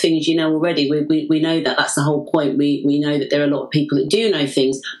 a lot of things you know already. We know that that's the whole point. We know that there are a lot of people that do know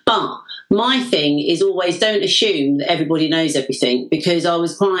things. But my thing is always don't assume that everybody knows everything, because I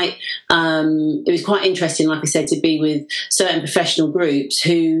was quite, it was quite interesting, like I said, to be with certain professional groups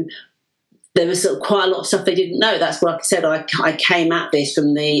who there was sort of quite a lot of stuff they didn't know. That's what, like I said, I came at this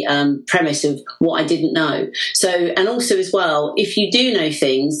from the premise of what I didn't know. So, and also as well, if you do know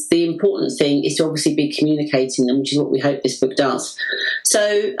things, the important thing is to obviously be communicating them, which is what we hope this book does.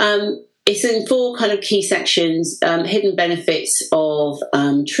 So it's in 4 kind of key sections: hidden benefits of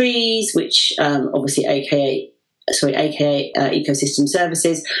trees, which obviously aka ecosystem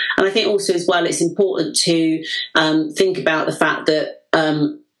services. And I think also as well, it's important to think about the fact that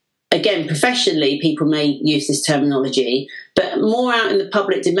again, professionally, people may use this terminology, but more out in the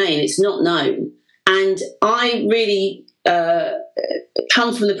public domain, it's not known. And I really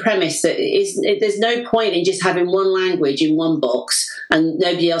come from the premise that there's no point in just having one language in one box and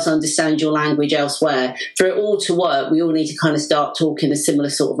nobody else understands your language elsewhere. For it all to work, we all need to kind of start talking a similar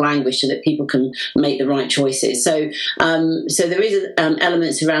sort of language so that people can make the right choices. So there is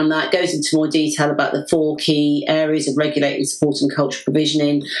elements around that. It goes into more detail about the 4 key areas of regulating, supporting cultural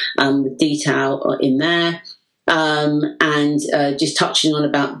provisioning, with detail in there. And just touching on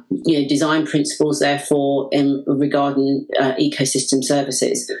about, you know, design principles, therefore, regarding ecosystem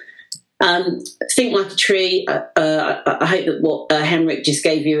services. Think like a tree. I hope that what Henrik just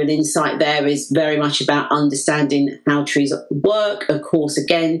gave you an insight there is very much about understanding how trees work. Of course,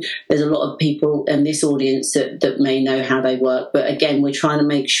 again, there's a lot of people in this audience that may know how they work, but again, we're trying to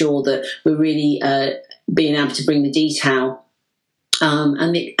make sure that we're really being able to bring the detail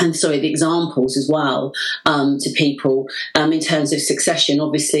and the examples as well to people in terms of succession.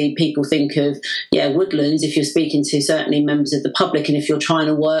 Obviously, people think of woodlands if you're speaking to certainly members of the public, and if you're trying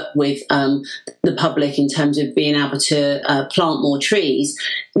to work with the public in terms of being able to plant more trees,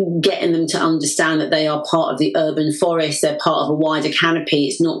 getting them to understand that they are part of the urban forest, they're part of a wider canopy.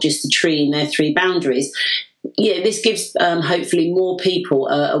 It's not just a tree in their 3 boundaries. Yeah, this gives hopefully more people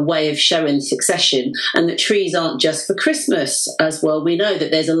a way of showing succession, and that trees aren't just for Christmas as well. We know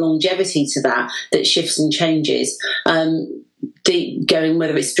that there's a longevity to that shifts and changes. Going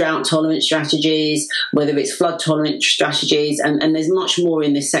whether it's drought tolerant strategies, whether it's flood tolerant strategies, and there's much more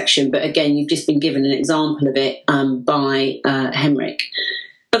in this section. But again, you've just been given an example of it by Henrik.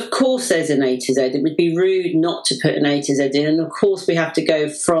 Of course there's an A to Z. It would be rude not to put an A to Z in. And of course we have to go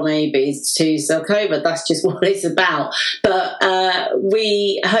from ABs to Zelkova. That's just what it's about. But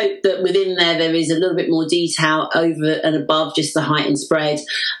we hope that within there is a little bit more detail over and above just the height and spread,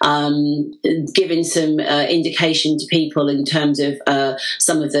 giving some indication to people in terms of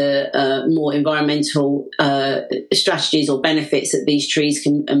some of the more environmental strategies or benefits that these trees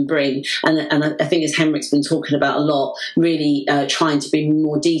can bring. And I think, as Henrik's been talking about a lot, really trying to be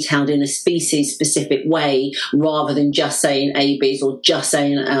more detailed in a species specific way rather than just saying ABs or just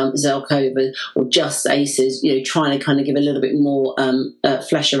saying Zelkova or just ACEs, trying to kind of give a little bit more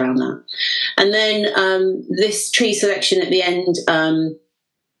flesh around that. And then this tree selection at the end,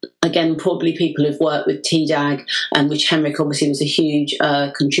 again, probably people who've worked with TDAG, which Henrik obviously was a huge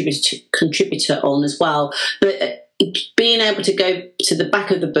contributor on as well. But being able to go to the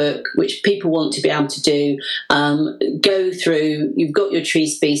back of the book, which people want to be able to do, go through, you've got your tree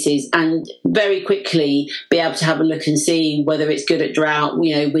species, and very quickly be able to have a look and see whether it's good at drought,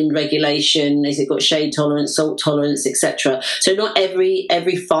 wind regulation, has it got shade tolerance, salt tolerance, etc. So not every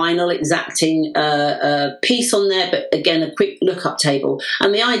final exacting piece on there, but again, a quick look-up table.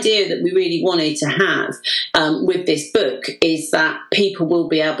 And the idea that we really wanted to have with this book is that people will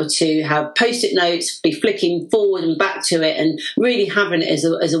be able to have post-it notes, be flicking forward and back to it, and really having it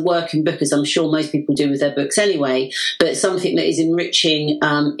as a working book, as I'm sure most people do with their books anyway, but something that is enriching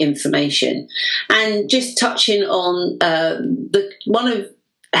information. And just touching on one of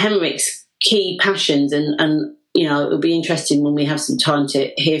Henrik's key passions, and it'll be interesting when we have some time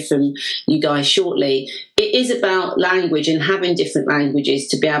to hear from you guys shortly. It is about language and having different languages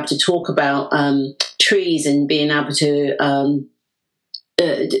to be able to talk about trees and being able to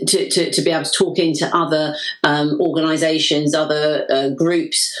be able to talk into other organisations, other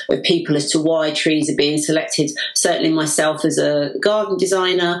groups of people as to why trees are being selected. Certainly myself as a garden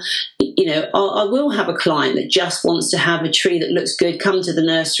designer, I will have a client that just wants to have a tree that looks good, come to the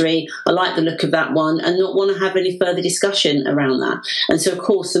nursery, I like the look of that one, and not want to have any further discussion around that. And so, of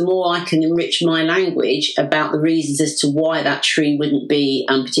course, the more I can enrich my language about the reasons as to why that tree wouldn't be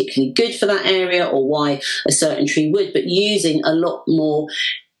particularly good for that area, or why a certain tree would, but using a lot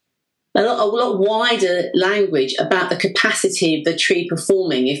wider language about the capacity of the tree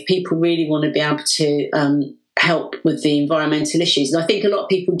performing, if people really want to be able to help with the environmental issues. And I think a lot of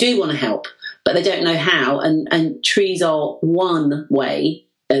people do want to help, but they don't know how, and trees are one way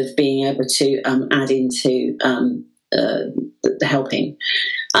of being able to add into the helping.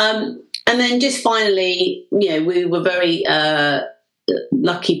 And then just finally, we were very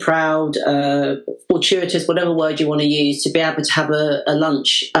lucky, proud, fortuitous, whatever word you want to use, to be able to have a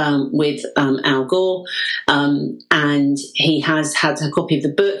lunch with Al Gore, and he has had a copy of the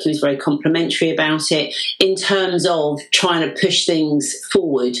book. He was very complimentary about it in terms of trying to push things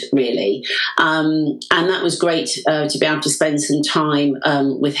forward, really, and that was great to be able to spend some time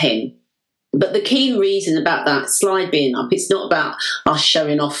with him. But the key reason about that slide being up, it's not about us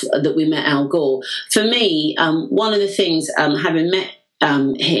showing off that we met Al Gore. For me, one of the things, having met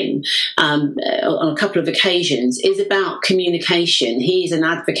him on a couple of occasions, is about communication. He's an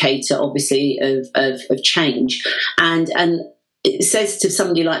advocate, obviously, of change, and it says to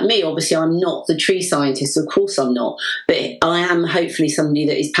somebody like me, obviously I'm not the tree scientist, of course I'm not, but I am hopefully somebody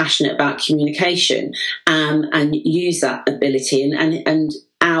that is passionate about communication and use that ability. And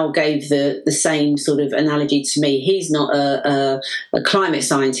Al gave the same sort of analogy to me. He's not a climate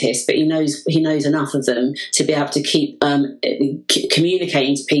scientist, but he knows enough of them to be able to keep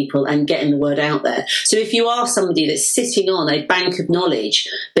communicating to people and getting the word out there. So if you are somebody that's sitting on a bank of knowledge,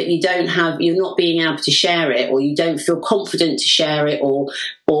 but you're not being able to share it, or you don't feel confident to share it, or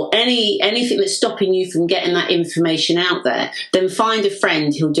anything that's stopping you from getting that information out there, then find a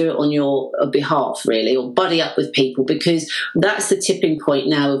friend who'll do it on your behalf, really, or buddy up with people, because that's the tipping point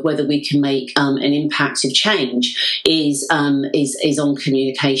now of whether we can make an impact of change is on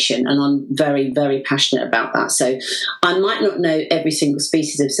communication, and I'm very, very passionate about that. So I might not know every single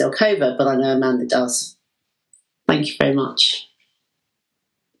species of Zelkova, but I know a man that does. Thank you very much.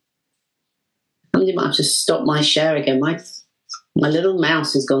 Somebody might have to stop my share again. My little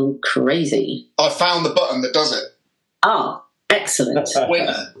mouse has gone crazy. I found the button that does it. Ah, excellent.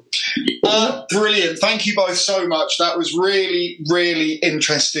 Winner. Brilliant. Thank you both so much. That was really, really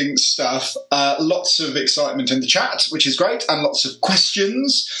interesting stuff. Lots of excitement in the chat, which is great, and lots of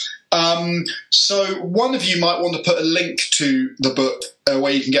questions. So one of you might want to put a link to the book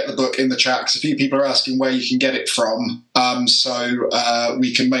where you can get the book in the chat, because a few people are asking where you can get it from. So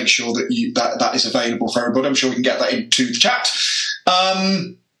we can make sure that that is available for everybody. I'm sure we can get that into the chat.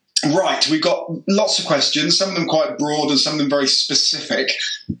 Right, we've got lots of questions, some of them quite broad and some of them very specific.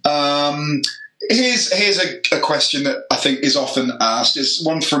 Here's a question that I think is often asked. It's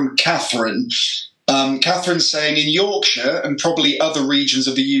one from Catherine. Catherine's saying, in Yorkshire and probably other regions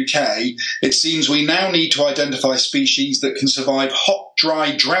of the UK, it seems we now need to identify species that can survive hot,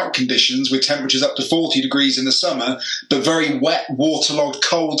 dry drought conditions with temperatures up to 40 degrees in the summer, but very wet, waterlogged,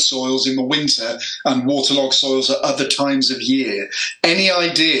 cold soils in the winter and waterlogged soils at other times of year. Any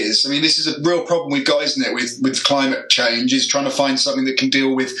ideas? I mean, this is a real problem we've got, isn't it, with climate change, is trying to find something that can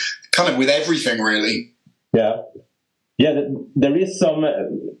deal with kind of with everything, really. Yeah. There is some...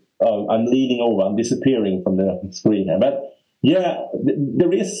 I'm leaning over, I'm disappearing from the screen here. But yeah,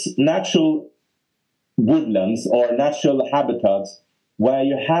 there is natural woodlands or natural habitats where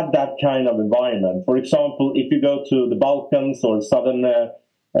you have that kind of environment. For example, if you go to the Balkans or southern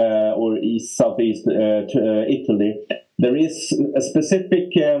or southeast to Italy, there is a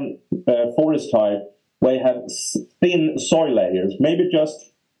specific forest type where you have thin soil layers, maybe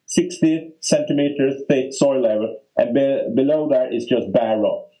just 60 centimeters thick soil layer, and below that is just bare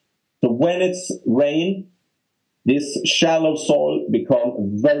rock. So when it's rain, this shallow soil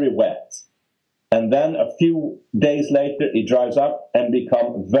becomes very wet. And then a few days later, it dries up and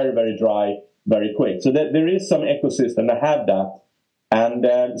becomes very, very dry very quick. So there is some ecosystem that have that.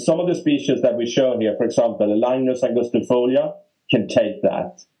 And some of the species that we show here, for example, the Linus angustifolia, can take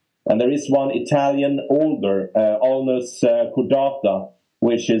that. And there is one Italian alder, Alnus cordata,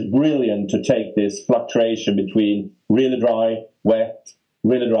 which is brilliant to take this fluctuation between really dry, wet,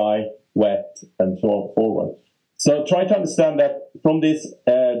 really dry, wet, and so on forward. So try to understand that from this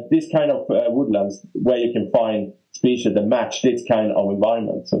kind of woodlands where you can find species that match this kind of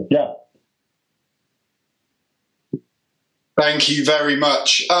environment. So yeah. Thank you very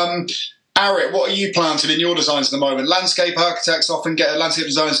much. Arit, what are you planting in your designs at the moment? Landscape architects often landscape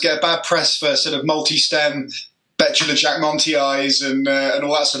designers get a bad press for sort of multi-stem Betula Jack Monty eyes and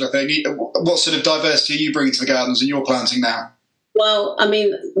all that sort of thing. What sort of diversity are you bringing to the gardens in your planting now? Well, I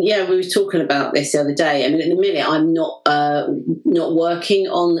mean, yeah, we were talking about this the other day. I mean, at the minute, I'm not working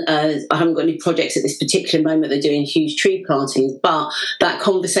on. I haven't got any projects at this particular moment. They're doing huge tree plantings, but that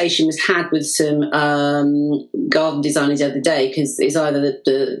conversation was had with some garden designers the other day, because it's either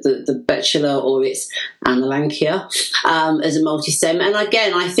the Betula or it's Analankia as a multi-stem. And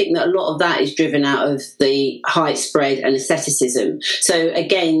again, I think that a lot of that is driven out of the height spread and aestheticism. So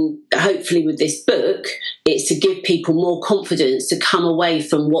again, hopefully with this book, it's to give people more confidence to come away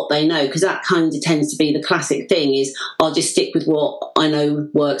from what they know, because that kind of tends to be the classic thing, is I'll just stick with what I know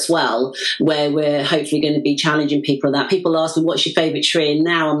works well, where we're hopefully going to be challenging people on that. People ask me, what's your favourite tree? And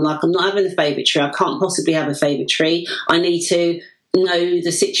now I'm like, I'm not having a favourite tree. I can't possibly have a favourite tree. I need to know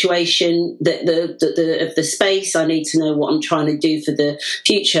the situation of the space. I need to know what I'm trying to do for the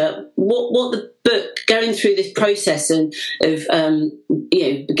future. What the book, going through this process and of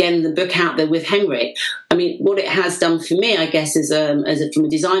getting the book out there with Henrik, I mean, what it has done for me, I guess, from a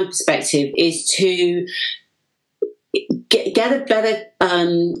design perspective, is to get a better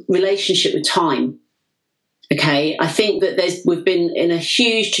relationship with time. Okay, I think that we've been in a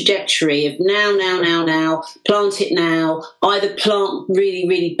huge trajectory of now, plant it now, either plant really,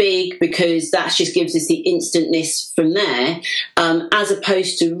 really big, because that just gives us the instantness from there, as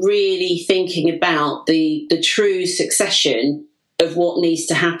opposed to really thinking about the true succession of what needs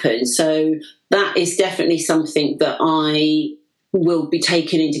to happen. So that is definitely something that I will be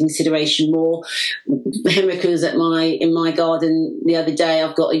taken into consideration more. Henrik was in my garden the other day.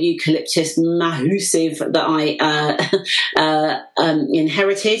 I've got a eucalyptus massive that I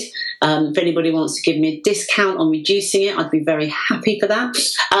inherited. If anybody wants to give me a discount on reducing it, I'd be very happy for that.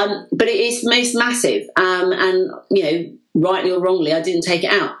 But it is most massive, and rightly or wrongly, I didn't take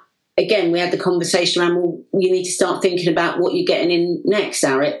it out. Again, we had the conversation around, well, you need to start thinking about what you're getting in next,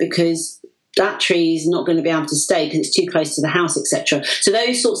 Arit, because that tree is not going to be able to stay because it's too close to the house, etc. So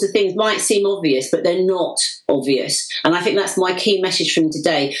those sorts of things might seem obvious, but they're not obvious. And I think that's my key message from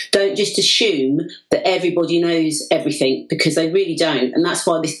today. Don't just assume that everybody knows everything, because they really don't. And that's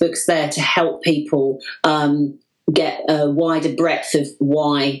why this book's there, to help people get a wider breadth of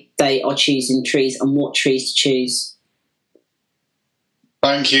why they are choosing trees and what trees to choose.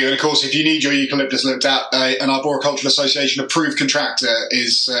 Thank you. And of course, if you need your eucalyptus looked at, an Arboricultural Association approved contractor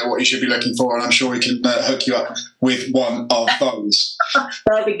is what you should be looking for, and I'm sure we can hook you up with one of those.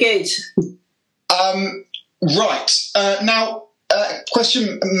 That'll be good. Right. Now,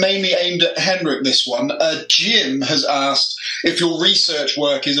 question mainly aimed at Henrik, this one. Jim has asked if your research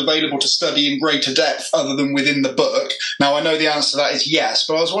work is available to study in greater depth other than within the book. Now, I know the answer to that is yes,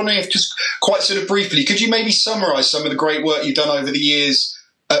 but I was wondering if, just quite sort of briefly, could you maybe summarise some of the great work you've done over the years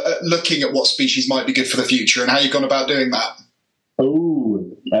looking at what species might be good for the future and how you've gone about doing that?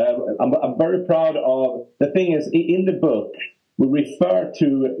 I'm very proud of, the thing is, in the book, we refer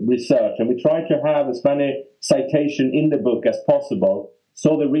to research and we try to have as many citations in the book as possible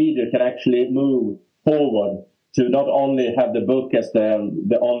so the reader can actually move forward to not only have the book as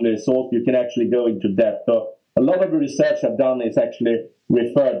the only source, you can actually go into depth. So a lot of the research I've done is actually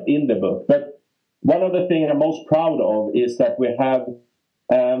referred in the book. But one of the things I'm most proud of is that we have,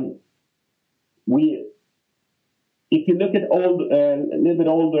 if you look at a little bit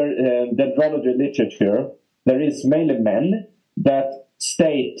older dendrology literature, there is mainly men that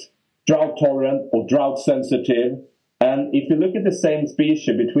state drought tolerant or drought sensitive. And if you look at the same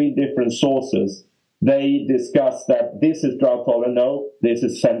species between different sources, they discuss that this is drought tolerant, no, this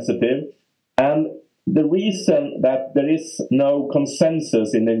is sensitive. And the reason that there is no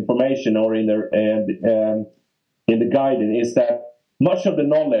consensus in the information or in the guidance is that much of the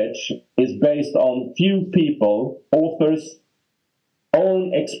knowledge is based on few people, authors'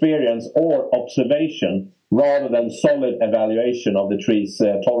 own experience or observation, rather than solid evaluation of the tree's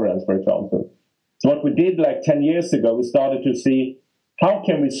tolerance, for example. So what we did like 10 years ago, we started to see how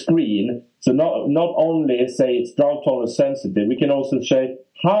can we screen, so not only say it's drought tolerant sensitive, we can also say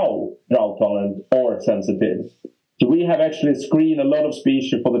how drought tolerant or sensitive. So we have actually screened a lot of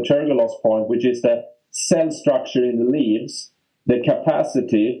species for the tergulose point, which is the cell structure in the leaves, the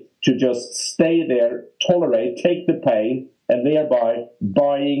capacity to just stay there, tolerate, take the pain, and thereby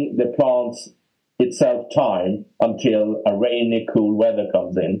buying the plants itself time until a rainy, cool weather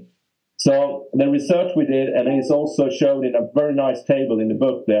comes in. So the research we did, and it's also shown in a very nice table in the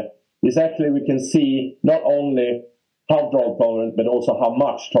book there, is actually we can see not only how drought tolerant, but also how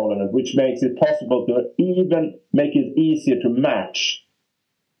much tolerant, which makes it possible to even make it easier to match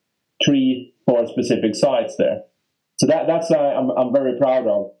tree for specific sites there. So that's I'm very proud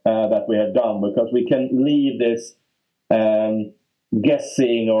of that we have done, because we can leave this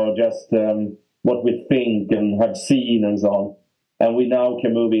guessing or just what we think and have seen and so on. And we now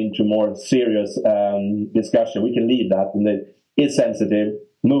can move into more serious discussion. We can leave that, and it is sensitive,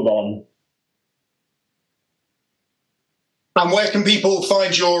 move on. And where can people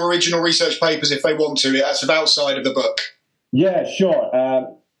find your original research papers if they want to? That's outside of the book. Yeah, sure.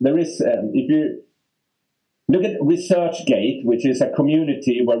 There is, if you look at ResearchGate, which is a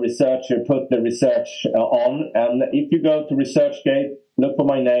community where researchers put the research on. And if you go to ResearchGate, look for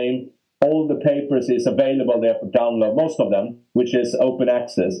my name, all the papers is available there for download, most of them, which is open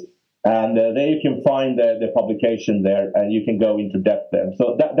access. And there you can find the publication there, and you can go into depth there.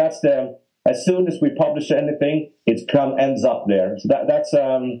 So that's as soon as we publish anything, it ends up there. So that's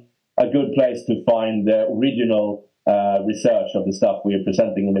a good place to find the original research of the stuff we are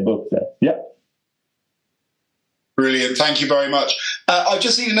presenting in the book there. Yep. Brilliant. Thank you very much. I've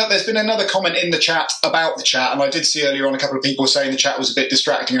just seen there's been another comment in the chat about the chat, and I did see earlier on a couple of people saying the chat was a bit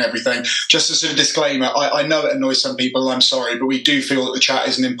distracting and everything. Just as a sort of disclaimer, I know it annoys some people, I'm sorry, but we do feel that the chat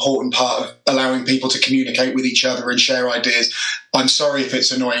is an important part of allowing people to communicate with each other and share ideas. I'm sorry if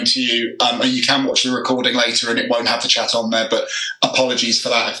it's annoying to you. You can watch the recording later and it won't have the chat on there, but apologies for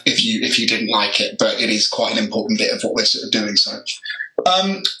that if you didn't like it, but it is quite an important bit of what we're sort of doing. So.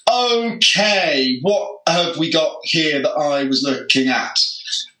 Okay, what have we got here that I was looking at?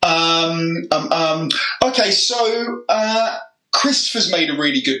 Okay, so Christopher's made a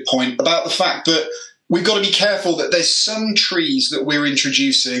really good point about the fact that we've got to be careful that there's some trees that we're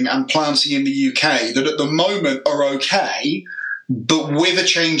introducing and planting in the UK that at the moment are okay, but with a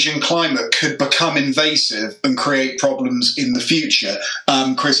change in climate could become invasive and create problems in the future.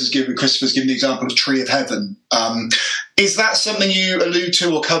 Christopher's given the example of Tree of Heaven. Is that something you allude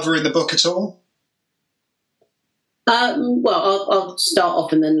to or cover in the book at all? Well, I'll start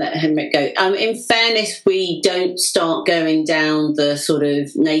off and then let Henrik go. In fairness, we don't start going down the sort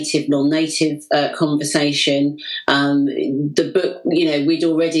of native, non-native conversation. The book,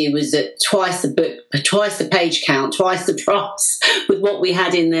 was at twice the page count, twice the price with what we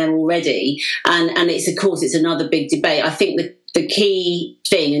had in there already. And it's, of course, it's another big debate. I think the key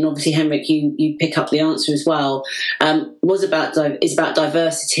thing, and obviously Henrik, you pick up the answer as well, is about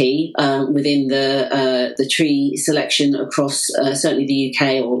diversity within the tree selection across certainly the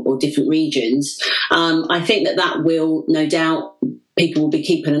UK or different regions. I think that will, no doubt, people will be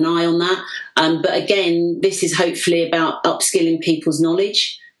keeping an eye on that. But again, this is hopefully about upskilling people's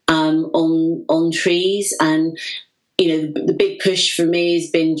knowledge on trees. And the big push for me has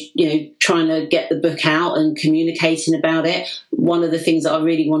been, trying to get the book out and communicating about it. One of the things that I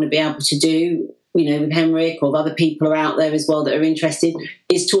really want to be able to do, with Henrik or other people are out there as well that are interested,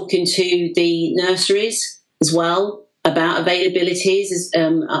 is talking to the nurseries as well, about availabilities,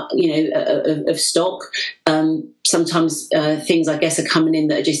 of stock. Sometimes things, I guess, are coming in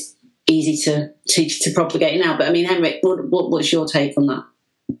that are just easy to propagate now. But I mean, Henrik, what's your take on that?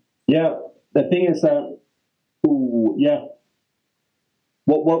 Yeah, the thing is that,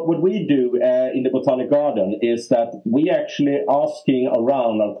 what we do in the Botanic Garden is that we actually asking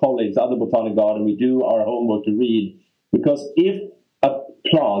around our colleagues, other Botanic Garden, we do our homework to read, because if a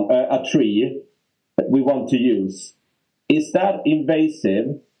plant, a tree that we want to use, is that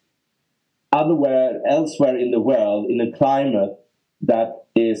invasive elsewhere in the world, in a climate that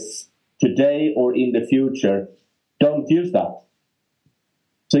is today or in the future, don't use that.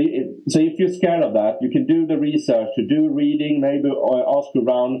 So if you're scared of that, you can do the research, to do reading, maybe or ask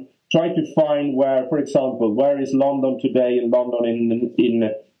around, try to find where, for example, where is London today in London in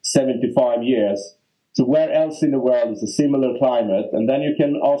 75 years? So where else in the world is a similar climate? And then you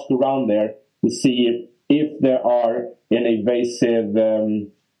can ask around there to see if there are an invasive,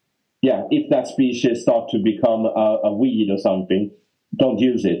 if that species start to become a weed or something, don't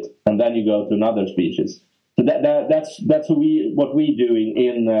use it. And then you go to another species. So that's what we do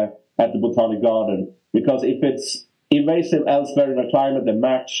at the Botanic Garden. Because if it's invasive elsewhere in the climate that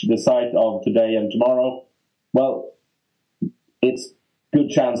match the site of today and tomorrow, well, it's good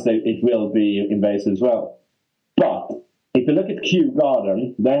chance that it will be invasive as well. But if you look at Kew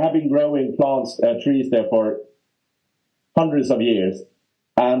Garden, they have been growing trees there for hundreds of years.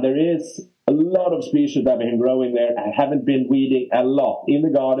 And there is a lot of species that have been growing there and haven't been weeding a lot in the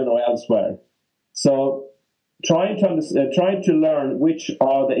garden or elsewhere. So trying to learn which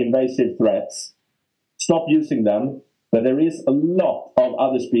are the invasive threats, stop using them, but there is a lot of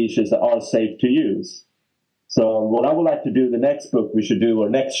other species that are safe to use. So what I would like to do, the next book we should do, or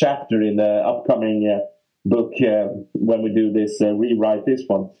next chapter in the upcoming book, when we do this, rewrite this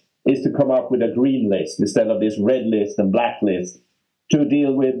one, is to come up with a green list instead of this red list and black list, to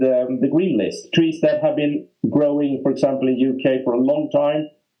deal with the green list. Trees that have been growing, for example, in UK for a long time,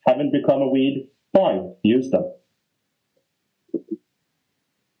 haven't become a weed, fine, use them.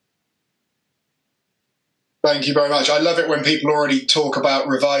 Thank you very much. I love it when people already talk about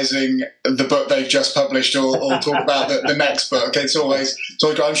revising the book they've just published, or talk about the next book. It's always,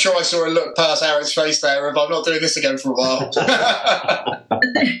 I'm sure I saw a look past Arit's face there of, I'm not doing this again for a while.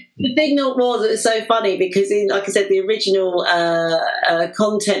 The thing was, it was so funny because, like I said, the original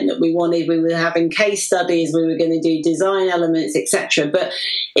content that we wanted, we were having case studies, we were going to do design elements, etc. But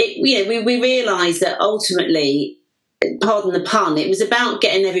we realised that ultimately, pardon the pun, it was about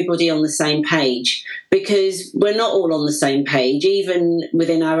getting everybody on the same page, because we're not all on the same page. Even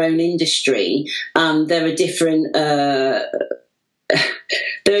within our own industry, there are different. There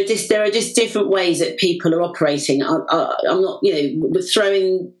are just different ways that people are operating. I'm not, we're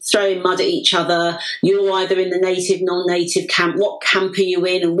throwing mud at each other. You're either in the native, non-native camp. What camp are you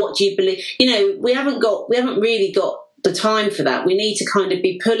in, and what do you believe? We haven't really got the time for that. We need to kind of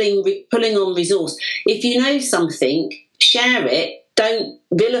be pulling on resource. If you know something, share it. Don't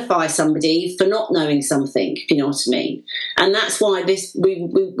vilify somebody for not knowing something, if you know what I mean. And that's why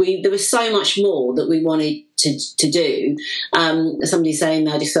there was so much more that we wanted to do. Somebody saying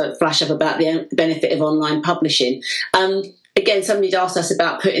there, just sort of flash up about the benefit of online publishing. Again, somebody asked us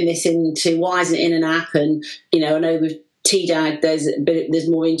about putting this into, why isn't it in an app? And I know with TDAG there's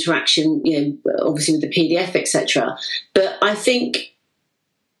more interaction, obviously with the PDF, etc. But I think,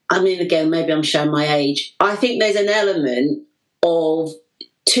 again, maybe I'm showing my age, I think there's an element of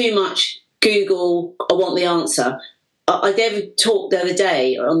too much Google, I want the answer. I gave a talk the other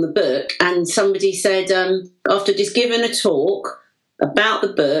day on the book, and somebody said, after just giving a talk about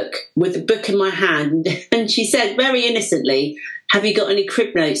the book with the book in my hand, and she said very innocently, have you got any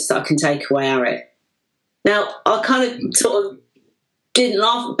crib notes that I can take away, Arit? Now, I kind of sort of didn't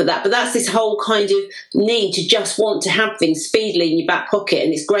laugh at that, but that's this whole kind of need to just want to have things speedily in your back pocket.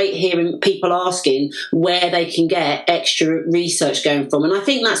 And it's great hearing people asking where they can get extra research going from. And I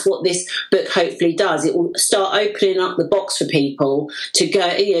think that's what this book hopefully does. It will start opening up the box for people to go,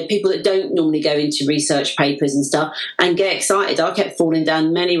 people that don't normally go into research papers and stuff, and get excited. I kept falling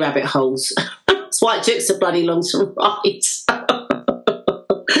down many rabbit holes. That's why it took so bloody long to write.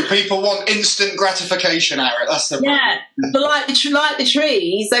 People want instant gratification, Arit. That's the problem. But like the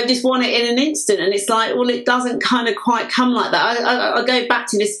trees, they just want it in an instant, and it's like, well, it doesn't kind of quite come like that. I go back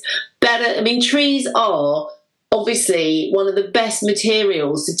to this better. Trees are obviously one of the best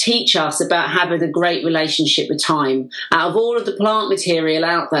materials to teach us about having a great relationship with time. Out of all of the plant material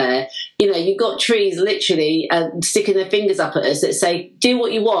out there, you've got trees literally sticking their fingers up at us that say, do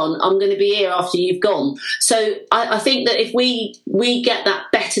what you want, I'm going to be here after you've gone. So I think that if we get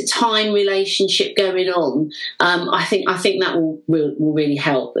that better time relationship going on, I think that will really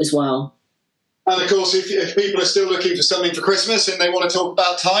help as well. And of course, if people are still looking for something for Christmas and they want to talk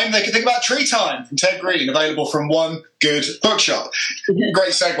about time, they can think about Tree Time from Ted Green, available from One Good Bookshop. Great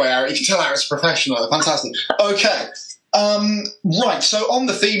segue, Arit. You can tell Arit's a professional. Fantastic. Okay. Right. So on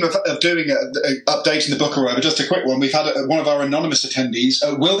the theme of doing updating the book or whatever, just a quick one. We've had one of our anonymous attendees.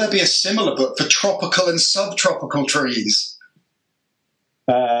 Will there be a similar book for tropical and subtropical trees?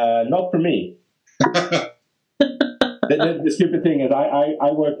 Not for me. The stupid thing is I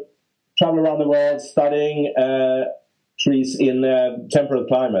travel around the world studying trees in temperate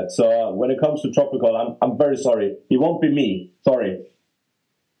climate. So when it comes to tropical, I'm very sorry. It won't be me. Sorry.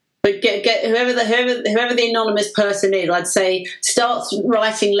 But get whoever the anonymous person is, I'd say start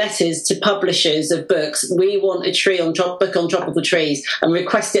writing letters to publishers of books. We want a book on tropical trees, and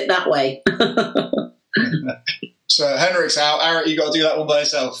request it that way. So Henrik's out. Arit, you got to do that one by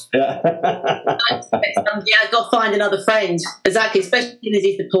yourself. Yeah. I've got to find another friend. Exactly, especially as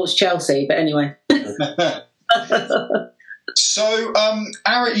he supports Chelsea. But anyway. So,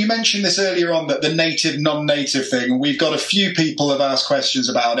 Arit, you mentioned this earlier on, that the native, non-native thing, and we've got a few people have asked questions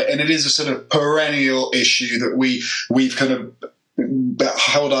about it, and it is a sort of perennial issue that we've kind of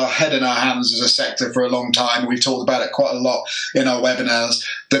held our head in our hands as a sector for a long time. We've talked about it quite a lot in our webinars,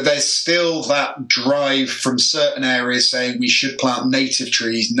 that there's still that drive from certain areas saying we should plant native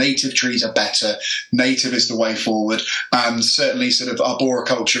trees are better, native is the way forward. And certainly sort of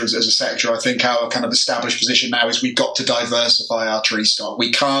arboriculture as a sector, I think our kind of established position now is we've got to diversify our tree stock.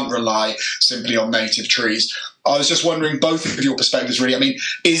 We can't rely simply on native trees. I was just wondering, both of your perspectives really, I mean,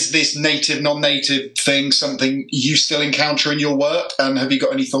 is this native, non-native thing something you still encounter in your work, and have you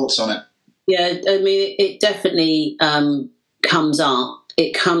got any thoughts on it? Yeah, I mean, it definitely comes up.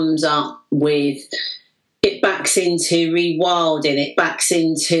 It comes up with, it backs into rewilding, it backs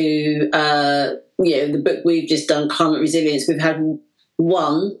into, the book we've just done, Climate Resilience. We've had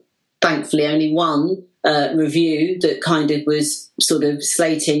thankfully only one review that kind of was sort of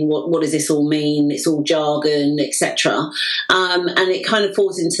slating what does this all mean, it's all jargon, etc. And it kind of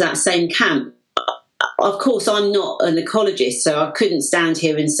falls into that same camp. Of course, I'm not an ecologist, so I couldn't stand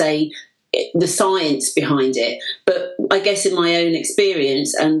here and say the science behind it, but I guess in my own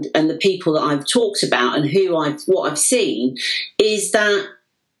experience and the people that I've talked about and what I've seen is that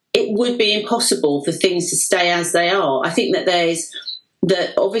it would be impossible for things to stay as they are. I think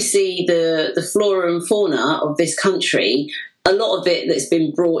that obviously the flora and fauna of this country, a lot of it that's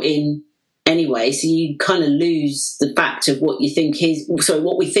been brought in anyway, so you kind of lose the fact of what we think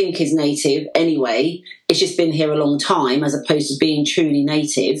is native anyway. It's just been here a long time as opposed to being truly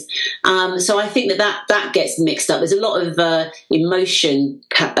native. So I think that gets mixed up. There's a lot of emotion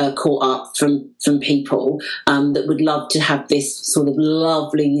caught up from people that would love to have this sort of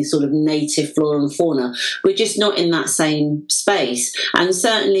lovely sort of native flora and fauna. We're just not in that same space. And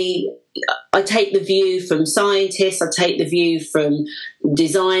certainly I take the view from scientists, I take the view from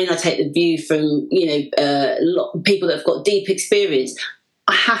design, I take the view from people that have got deep experience.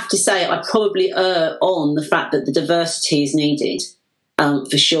 I have to say I probably err on the fact that the diversity is needed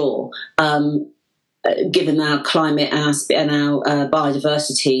for sure, given our climate and our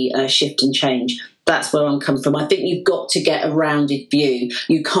biodiversity shift and change. That's where I'm coming from. I think you've got to get a rounded view.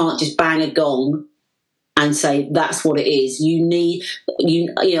 You can't just bang a gong and say that's what it is.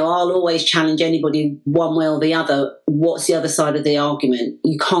 I'll always challenge anybody one way or the other. What's the other side of the argument?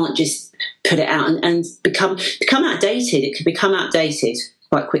 You can't just put it out and become outdated. It could become outdated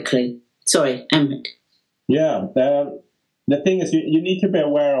quite quickly. Sorry, Henrik. Yeah, the thing is you need to be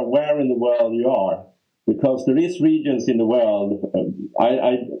aware of where in the world you are, because there is regions in the world.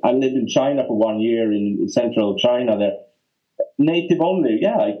 I lived in China for 1 year, in central China there. Native only,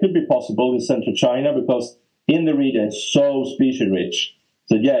 yeah, it could be possible in central China because in the region it's so species rich.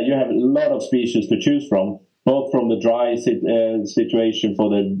 So yeah, you have a lot of species to choose from, both from the dry situation for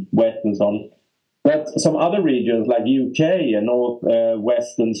the wet and so on. But some other regions like UK and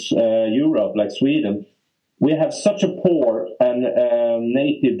northwestern Europe, like Sweden, we have such a poor and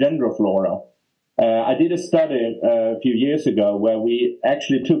native dendroflora. I did a study a few years ago where we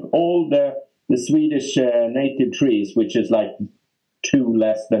actually took all the Swedish native trees, which is like 2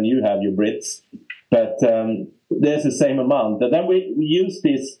 less than you have, your Brits, but there's the same amount. And then we used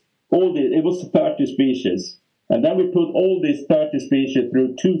it was 30 species, and then we put all these 30 species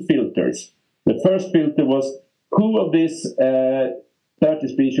through 2 filters. The first filter was who of these 30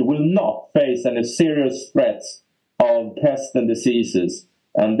 species will not face any serious threats of pests and diseases?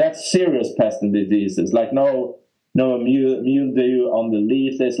 And that's serious pests and diseases, like no mildew on the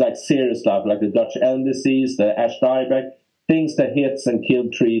leaves. There's like serious stuff, like the Dutch elm disease, the ash dieback, things that hits and kill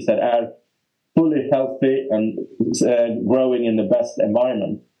trees that are fully healthy and growing in the best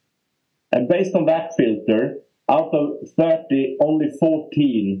environment. And based on that filter, out of 30, only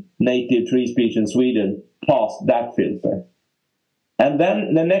 14 native tree species in Sweden passed that filter. And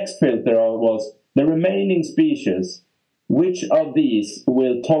then the next filter was the remaining species. Which of these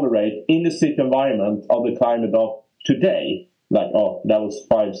will tolerate in the city environment of the climate of today? Like, oh, that was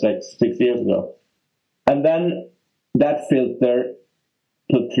 6 years ago. And then that filter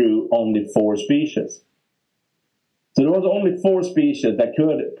put through only 4 species. So there was only 4 species that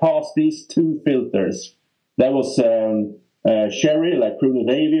could pass these 2 filters. There was cherry, like Prunus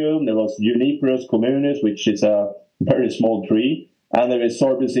avium. There was Juniperus communis, which is a very small tree. And there is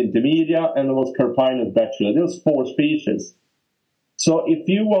Sorbus intermedia, and there was Carpinus betula. There's 4 species. So if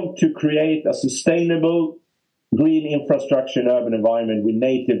you want to create a sustainable green infrastructure in urban environment with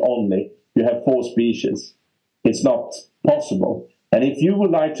native only, you have 4 species. It's not possible. And if you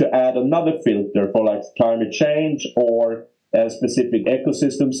would like to add another filter for like climate change or a specific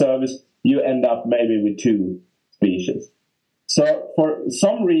ecosystem service, you end up maybe with 2 species. So for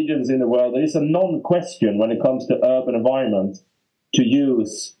some regions in the world, there is a non-question when it comes to urban environment to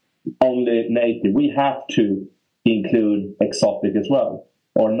use only native. We have to include exotic as well,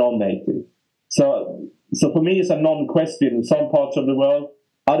 or non-native. So for me, it's a non-question. In some parts of the world,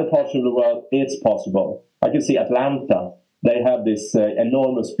 other parts of the world, it's possible. I can see Atlanta. They have this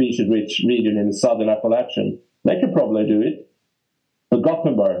enormous species-rich region in the southern Appalachian. They could probably do it. But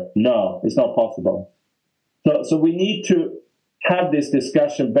Gothenburg, no, it's not possible. So we need to have this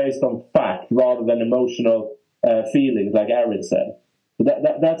discussion based on fact rather than emotional feelings, like Arit said.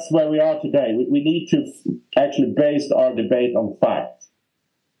 That's where we are today. We need to actually base our debate on facts.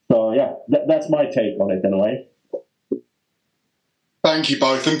 So yeah, that's my take on it anyway. Thank you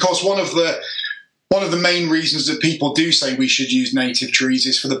both. And of course, one of the main reasons that people do say we should use native trees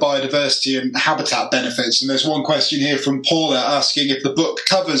is for the biodiversity and habitat benefits. And there's one question here from Paula asking if the book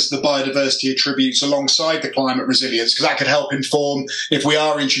covers the biodiversity attributes alongside the climate resilience, because that could help inform if we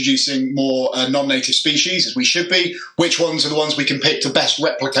are introducing more non-native species, as we should be, which ones are the ones we can pick to best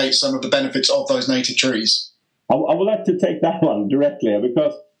replicate some of the benefits of those native trees. I would like to take that one directly,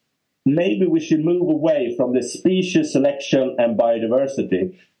 because maybe we should move away from the species selection and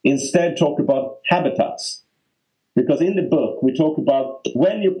biodiversity. Instead, talk about habitats. Because in the book, we talk about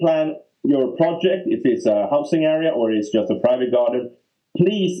when you plan your project, if it's a housing area or it's just a private garden,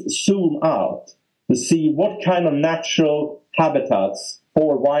 please zoom out to see what kind of natural habitats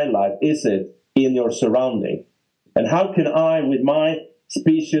for wildlife is it in your surrounding. And how can I, with my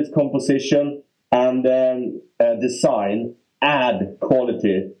species composition and design, add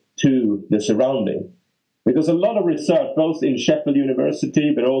quality to the surrounding? Because a lot of research, both in Sheffield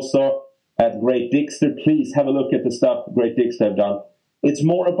University, but also at Great Dixter, please have a look at the stuff Great Dixter have done. It's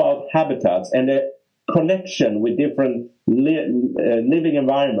more about habitats and the connection with different living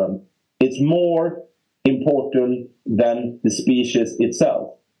environment. It's more important than the species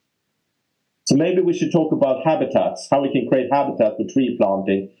itself. So maybe we should talk about habitats, how we can create habitat for tree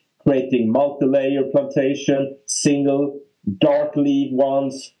planting, creating multi-layer plantation, single, dark leaf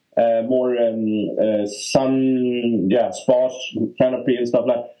ones, more sparse canopy and stuff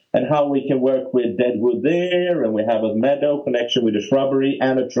like that, and how we can work with dead wood there, and we have a meadow connection with a shrubbery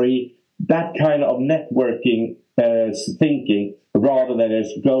and a tree. That kind of networking thinking, rather than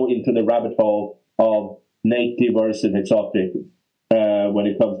just go into the rabbit hole of native versus exotic when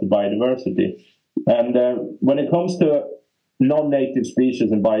it comes to biodiversity. And when it comes to non-native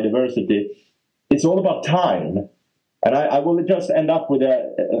species and biodiversity, it's all about time. And I will just end up with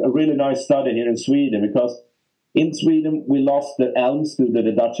a really nice study here in Sweden, because in Sweden we lost the elms due to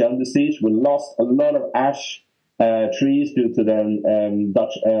the Dutch elm disease. We lost a lot of ash trees due to the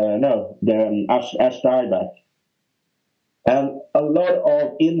ash dieback. And a lot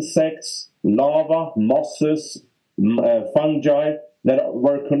of insects, larvae, mosses, fungi that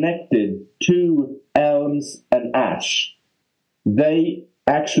were connected to elms and ash, they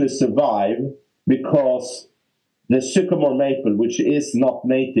actually survive because the sycamore maple, which is not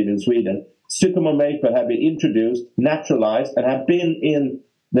native in Sweden, sycamore maple have been introduced, naturalized, and have been in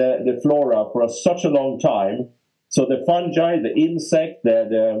the flora for such a long time. So the fungi, the insect,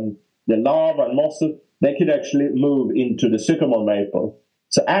 the larvae and mosses, they could actually move into the sycamore maple.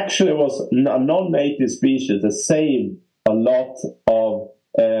 So actually it was a non-native species that saved a lot of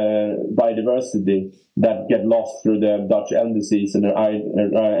biodiversity that get lost through the Dutch elm disease and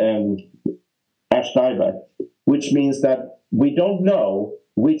ash dieback, which means that we don't know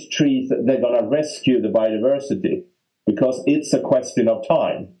which trees they're going to rescue the biodiversity, because it's a question of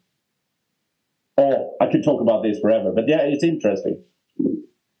time. Oh, I could talk about this forever, but yeah, it's interesting.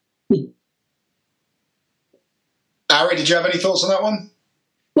 Arit, did you have any thoughts on that one?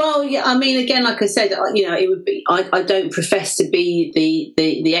 Well, yeah, I mean, again, like I said, it would be. I don't profess to be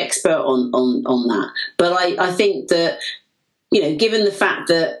the expert on that, but I think that, given the fact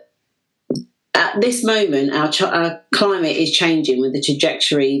that at this moment our climate is changing with the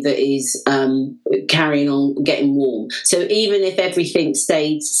trajectory that is carrying on getting warm. So even if everything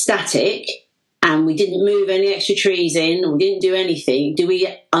stayed static and we didn't move any extra trees in, or we didn't do anything, do we?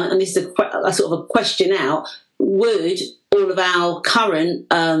 And this is a sort of a question out. Would all of our current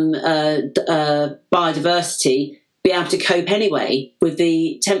biodiversity be able to cope anyway with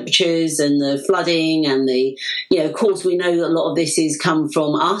the temperatures and the flooding and of course we know that a lot of this is come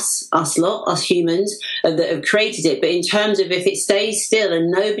from us humans that have created it. But in terms of if it stays still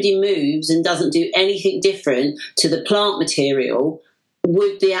and nobody moves and doesn't do anything different to the plant material,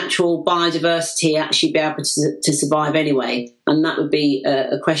 would the actual biodiversity actually be able to survive anyway? And that would be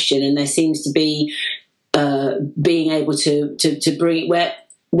a question. And there seems to be being able to bring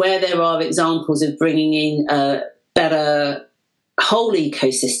where there are examples of bringing in better whole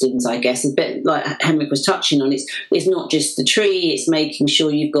ecosystems, I guess, a bit like Henrik was touching on. It's not just the tree, it's making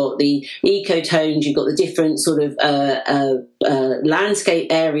sure you've got the ecotones, you've got the different sort of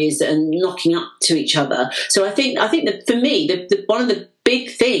landscape areas that are knocking up to each other. So I think that for me, the one of the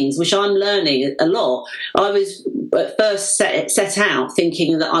big things which I'm learning a lot, I was at first set out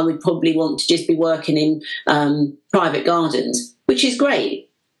thinking that I would probably want to just be working in private gardens, which is great.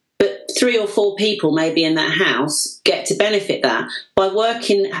 But 3 or 4 people maybe in that house get to benefit that by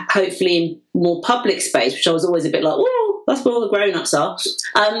working hopefully in more public space, which I was always a bit like, oh, that's where all the grown-ups are.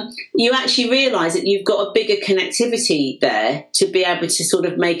 You actually realise that you've got a bigger connectivity there to be able to sort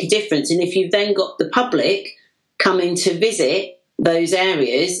of make a difference. And if you've then got the public coming to visit those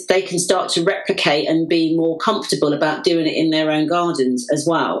areas, they can start to replicate and be more comfortable about doing it in their own gardens as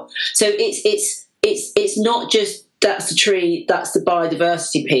well. So it's not just that's the tree, that's the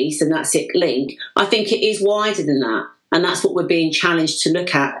biodiversity piece, and that's it link. I think it is wider than that, and that's what we're being challenged to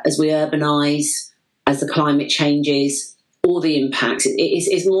look at as we urbanise, as the climate changes, all the impacts.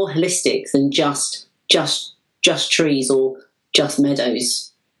 It's more holistic than just trees or just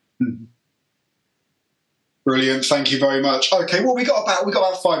meadows. Mm-hmm. Brilliant, thank you very much. Okay, well, we got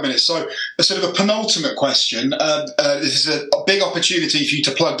about 5 minutes, so a sort of a penultimate question. This is a big opportunity for you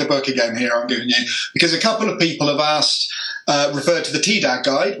to plug the book again here, I'm giving you, because a couple of people have asked, referred to the TDAG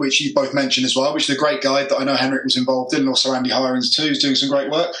guide, which you both mentioned as well, which is a great guide that I know Henrik was involved in, and also Andy Hirons too, who's doing some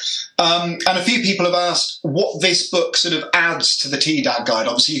great work. And a few people have asked what this book sort of adds to the TDAG guide.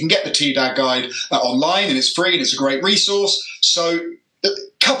 Obviously, you can get the TDAG guide online, and it's free, and it's a great resource. So a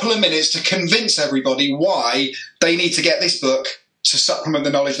couple of minutes to convince everybody why they need to get this book to supplement the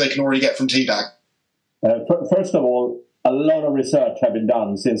knowledge they can already get from TDAG. First of all, a lot of research have been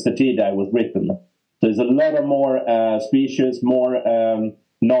done since the TDAG was written. There's a lot of more species, more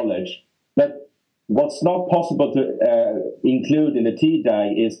knowledge. But what's not possible to include in the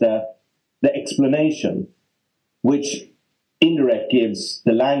TDAG is the explanation, which indirect gives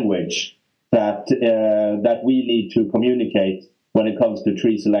the language that we need to communicate when it comes to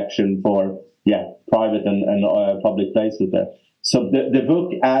tree selection for private and public places there. So the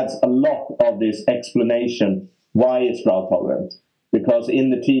book adds a lot of this explanation why it's drought tolerant. Because in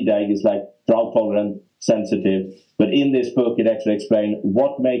the TDAG it's like drought tolerant, sensitive. But in this book it actually explains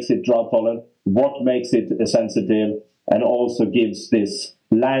what makes it drought tolerant, what makes it sensitive, and also gives this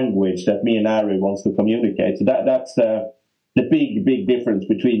language that me and Ari wants to communicate. So that's the big difference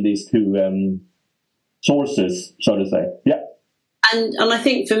between these two sources, so to say. Yeah. And I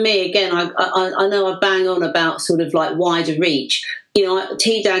think for me, again, I know I bang on about sort of like wider reach.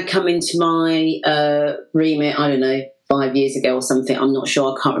 TDAG come into my remit, I don't know, 5 years ago or something. I'm not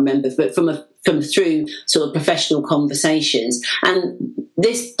sure, I can't remember, but from through sort of professional conversations. And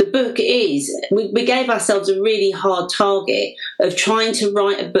the book is, we gave ourselves a really hard target of trying to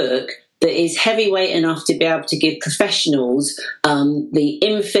write a book that is heavyweight enough to be able to give professionals the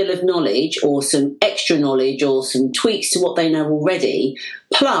infill of knowledge or some extra knowledge or some tweaks to what they know already,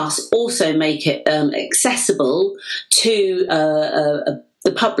 plus also make it accessible to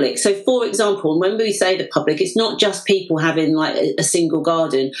the public. So, for example, when we say the public, it's not just people having like a single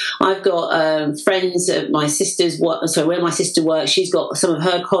garden. I've got friends at my sister's work. So where my sister works, she's got some of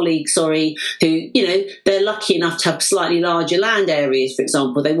her colleagues, who, you know, they're lucky enough to have slightly larger land areas. For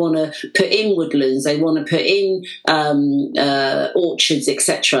example, they want to put in woodlands, they want to put in orchards,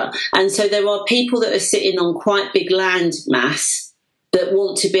 etc. And so there are people that are sitting on quite big land mass that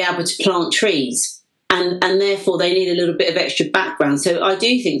want to be able to plant trees. And therefore they need a little bit of extra background. So I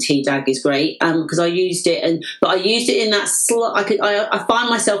do think TDAG is great because I used it, but I used it in that. I find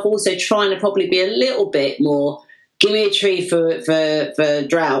myself also trying to probably be a little bit more. Give me a tree for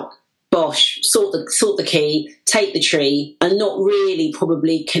drought. Bosh, sort the key, take the tree, and not really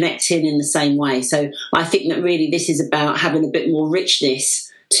probably connecting in the same way. So I think that really this is about having a bit more richness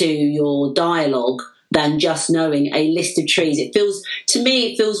to your dialogue than just knowing a list of trees. It feels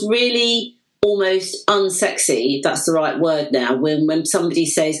really almost unsexy, if that's the right word now, when somebody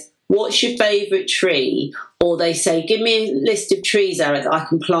says, what's your favourite tree? Or they say, give me a list of trees, Arit, that I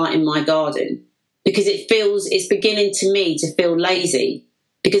can plant in my garden. Because it's beginning to me to feel lazy.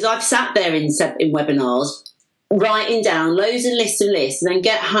 Because I've sat there in webinars, writing down loads and lists, and then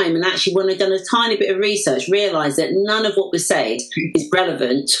get home and actually, when I've done a tiny bit of research, realise that none of what was said is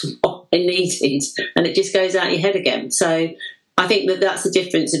relevant to what I needed. And it just goes out your head again. So I think that's the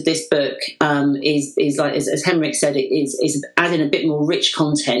difference of this book. Is like as Henrik said, it is adding a bit more rich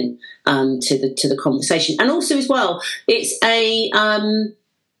content to the conversation, and also as well, it's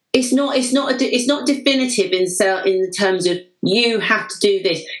not definitive in terms of you have to do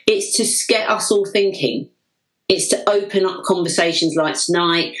this. It's to get us all thinking. It's to open up conversations like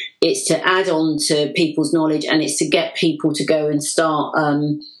tonight. It's to add on to people's knowledge, and it's to get people to go and start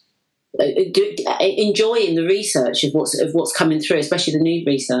enjoying the research of what's coming through, especially the new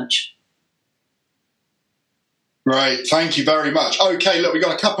research. Right, thank you very much. Okay, look, we've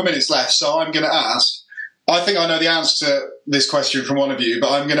got a couple of minutes left, so I'm going to ask, I think I know the answer to this question from one of you,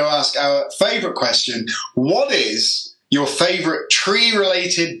 but I'm going to ask our favourite question. What is your favourite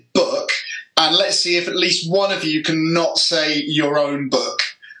tree-related book? And let's see if at least one of you can not say your own book.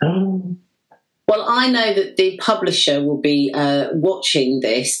 Well, I know that the publisher will be watching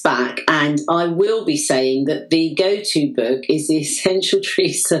this back, and I will be saying that the go-to book is the Essential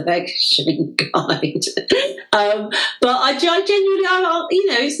Tree Selection Guide. But I genuinely,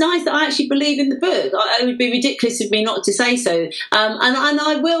 it's nice that I actually believe in the book. It would be ridiculous of me not to say so. And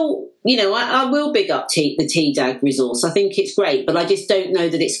I will, I will big up the TDAG resource. I think it's great, but I just don't know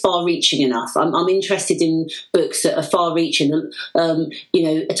that it's far-reaching enough. I'm interested in books that are far-reaching,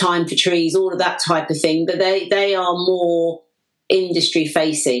 A Time for Trees, all of that type of thing, but they are more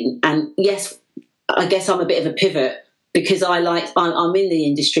industry-facing. And yes, I guess I'm a bit of a pivot because I'm in the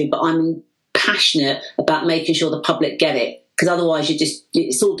industry, but I'm passionate about making sure the public get it, because otherwise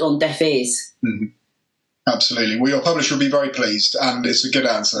it's all on deaf ears. Mm-hmm. Absolutely. Well, your publisher will be very pleased, and it's a good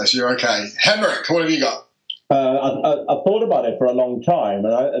answer, so you're okay. Henrik, what have you got? I thought about it for a long time,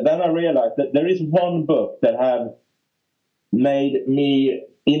 and then I realized that there is one book that have made me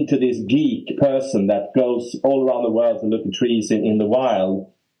into this geek person that goes all around the world to look at trees in the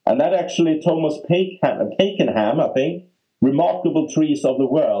wild, and that actually Thomas Pakenham, I think, Remarkable Trees of the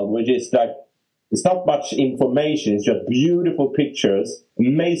World, which is like, it's not much information, it's just beautiful pictures,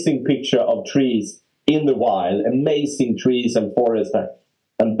 amazing picture of trees in the wild, amazing trees and forests.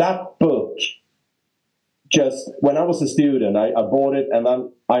 And that book, just when I was a student, I bought it, and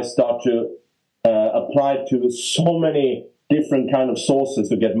then I started to apply to so many different kind of sources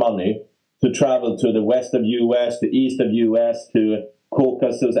to get money, to travel to the west of US, the east of US, to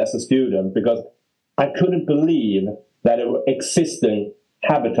Caucasus as a student, because I couldn't believe that there were existing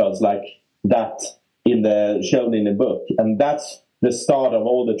habitats like that shown in the book. And that's the start of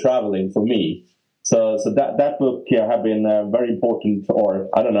all the traveling for me. So that book have been very important, or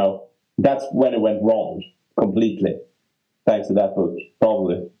I don't know, that's when it went wrong completely, thanks to that book,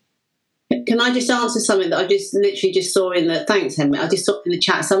 probably. Can I just answer something that I just literally just saw in the... Thanks, Henrik. I just saw in the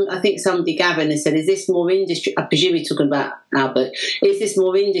chat. I think somebody, Gavin, has said, is this more industry... I presume you're talking about our book. Is this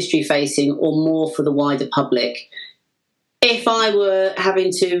more industry-facing or more for the wider public? If I were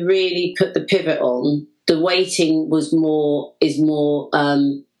having to really put the pivot on, the weighting is more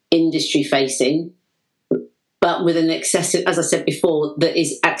industry-facing, but with an accessible, as I said before, that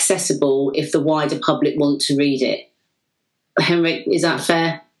is accessible if the wider public want to read it. Henrik, is that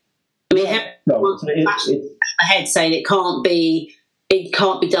fair? I mean, ahead saying it can't be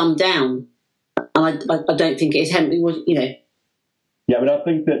dumbed down, and I don't think it is. Henrik would, Yeah, but I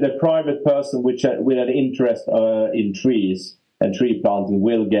think that the private person with an interest in trees and tree planting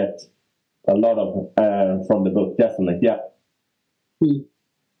will get a lot of from the book, definitely. Yeah.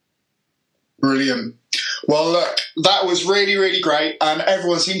 Brilliant. Well, look, that was really, really great, and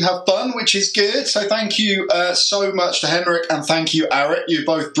everyone seemed to have fun, which is good. So thank you so much to Henrik, and thank you, Arit. You're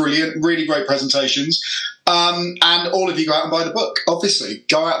both brilliant, really great presentations. And all of you go out and buy the book. Obviously,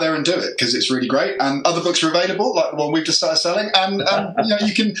 go out there and do it because it's really great. And other books are available, like the one we've just started selling. And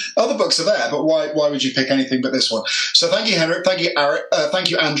you can. Other books are there, but why would you pick anything but this one? So thank you, Henrik. Thank you, Arit.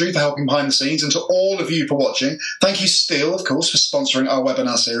 Thank you, Andrew, for helping behind the scenes, and to all of you for watching. Thank you, Steele, of course, for sponsoring our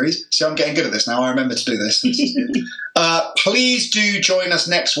webinar series. See, I'm getting good at this now. I remember to do this. Please do join us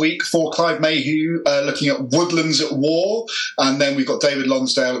next week for Clive Mayhew looking at Woodlands at War, and then we've got David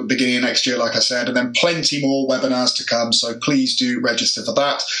Lonsdale at the beginning of next year, like I said, and then plenty more webinars to come, so please do register for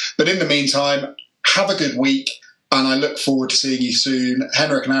that. But in the meantime, have a good week, and I look forward to seeing you soon.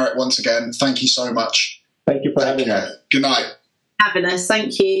 Henrik and Arit, once again, thank you so much. Thank you for having us. Good night. Having us,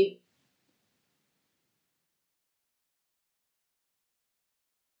 thank you.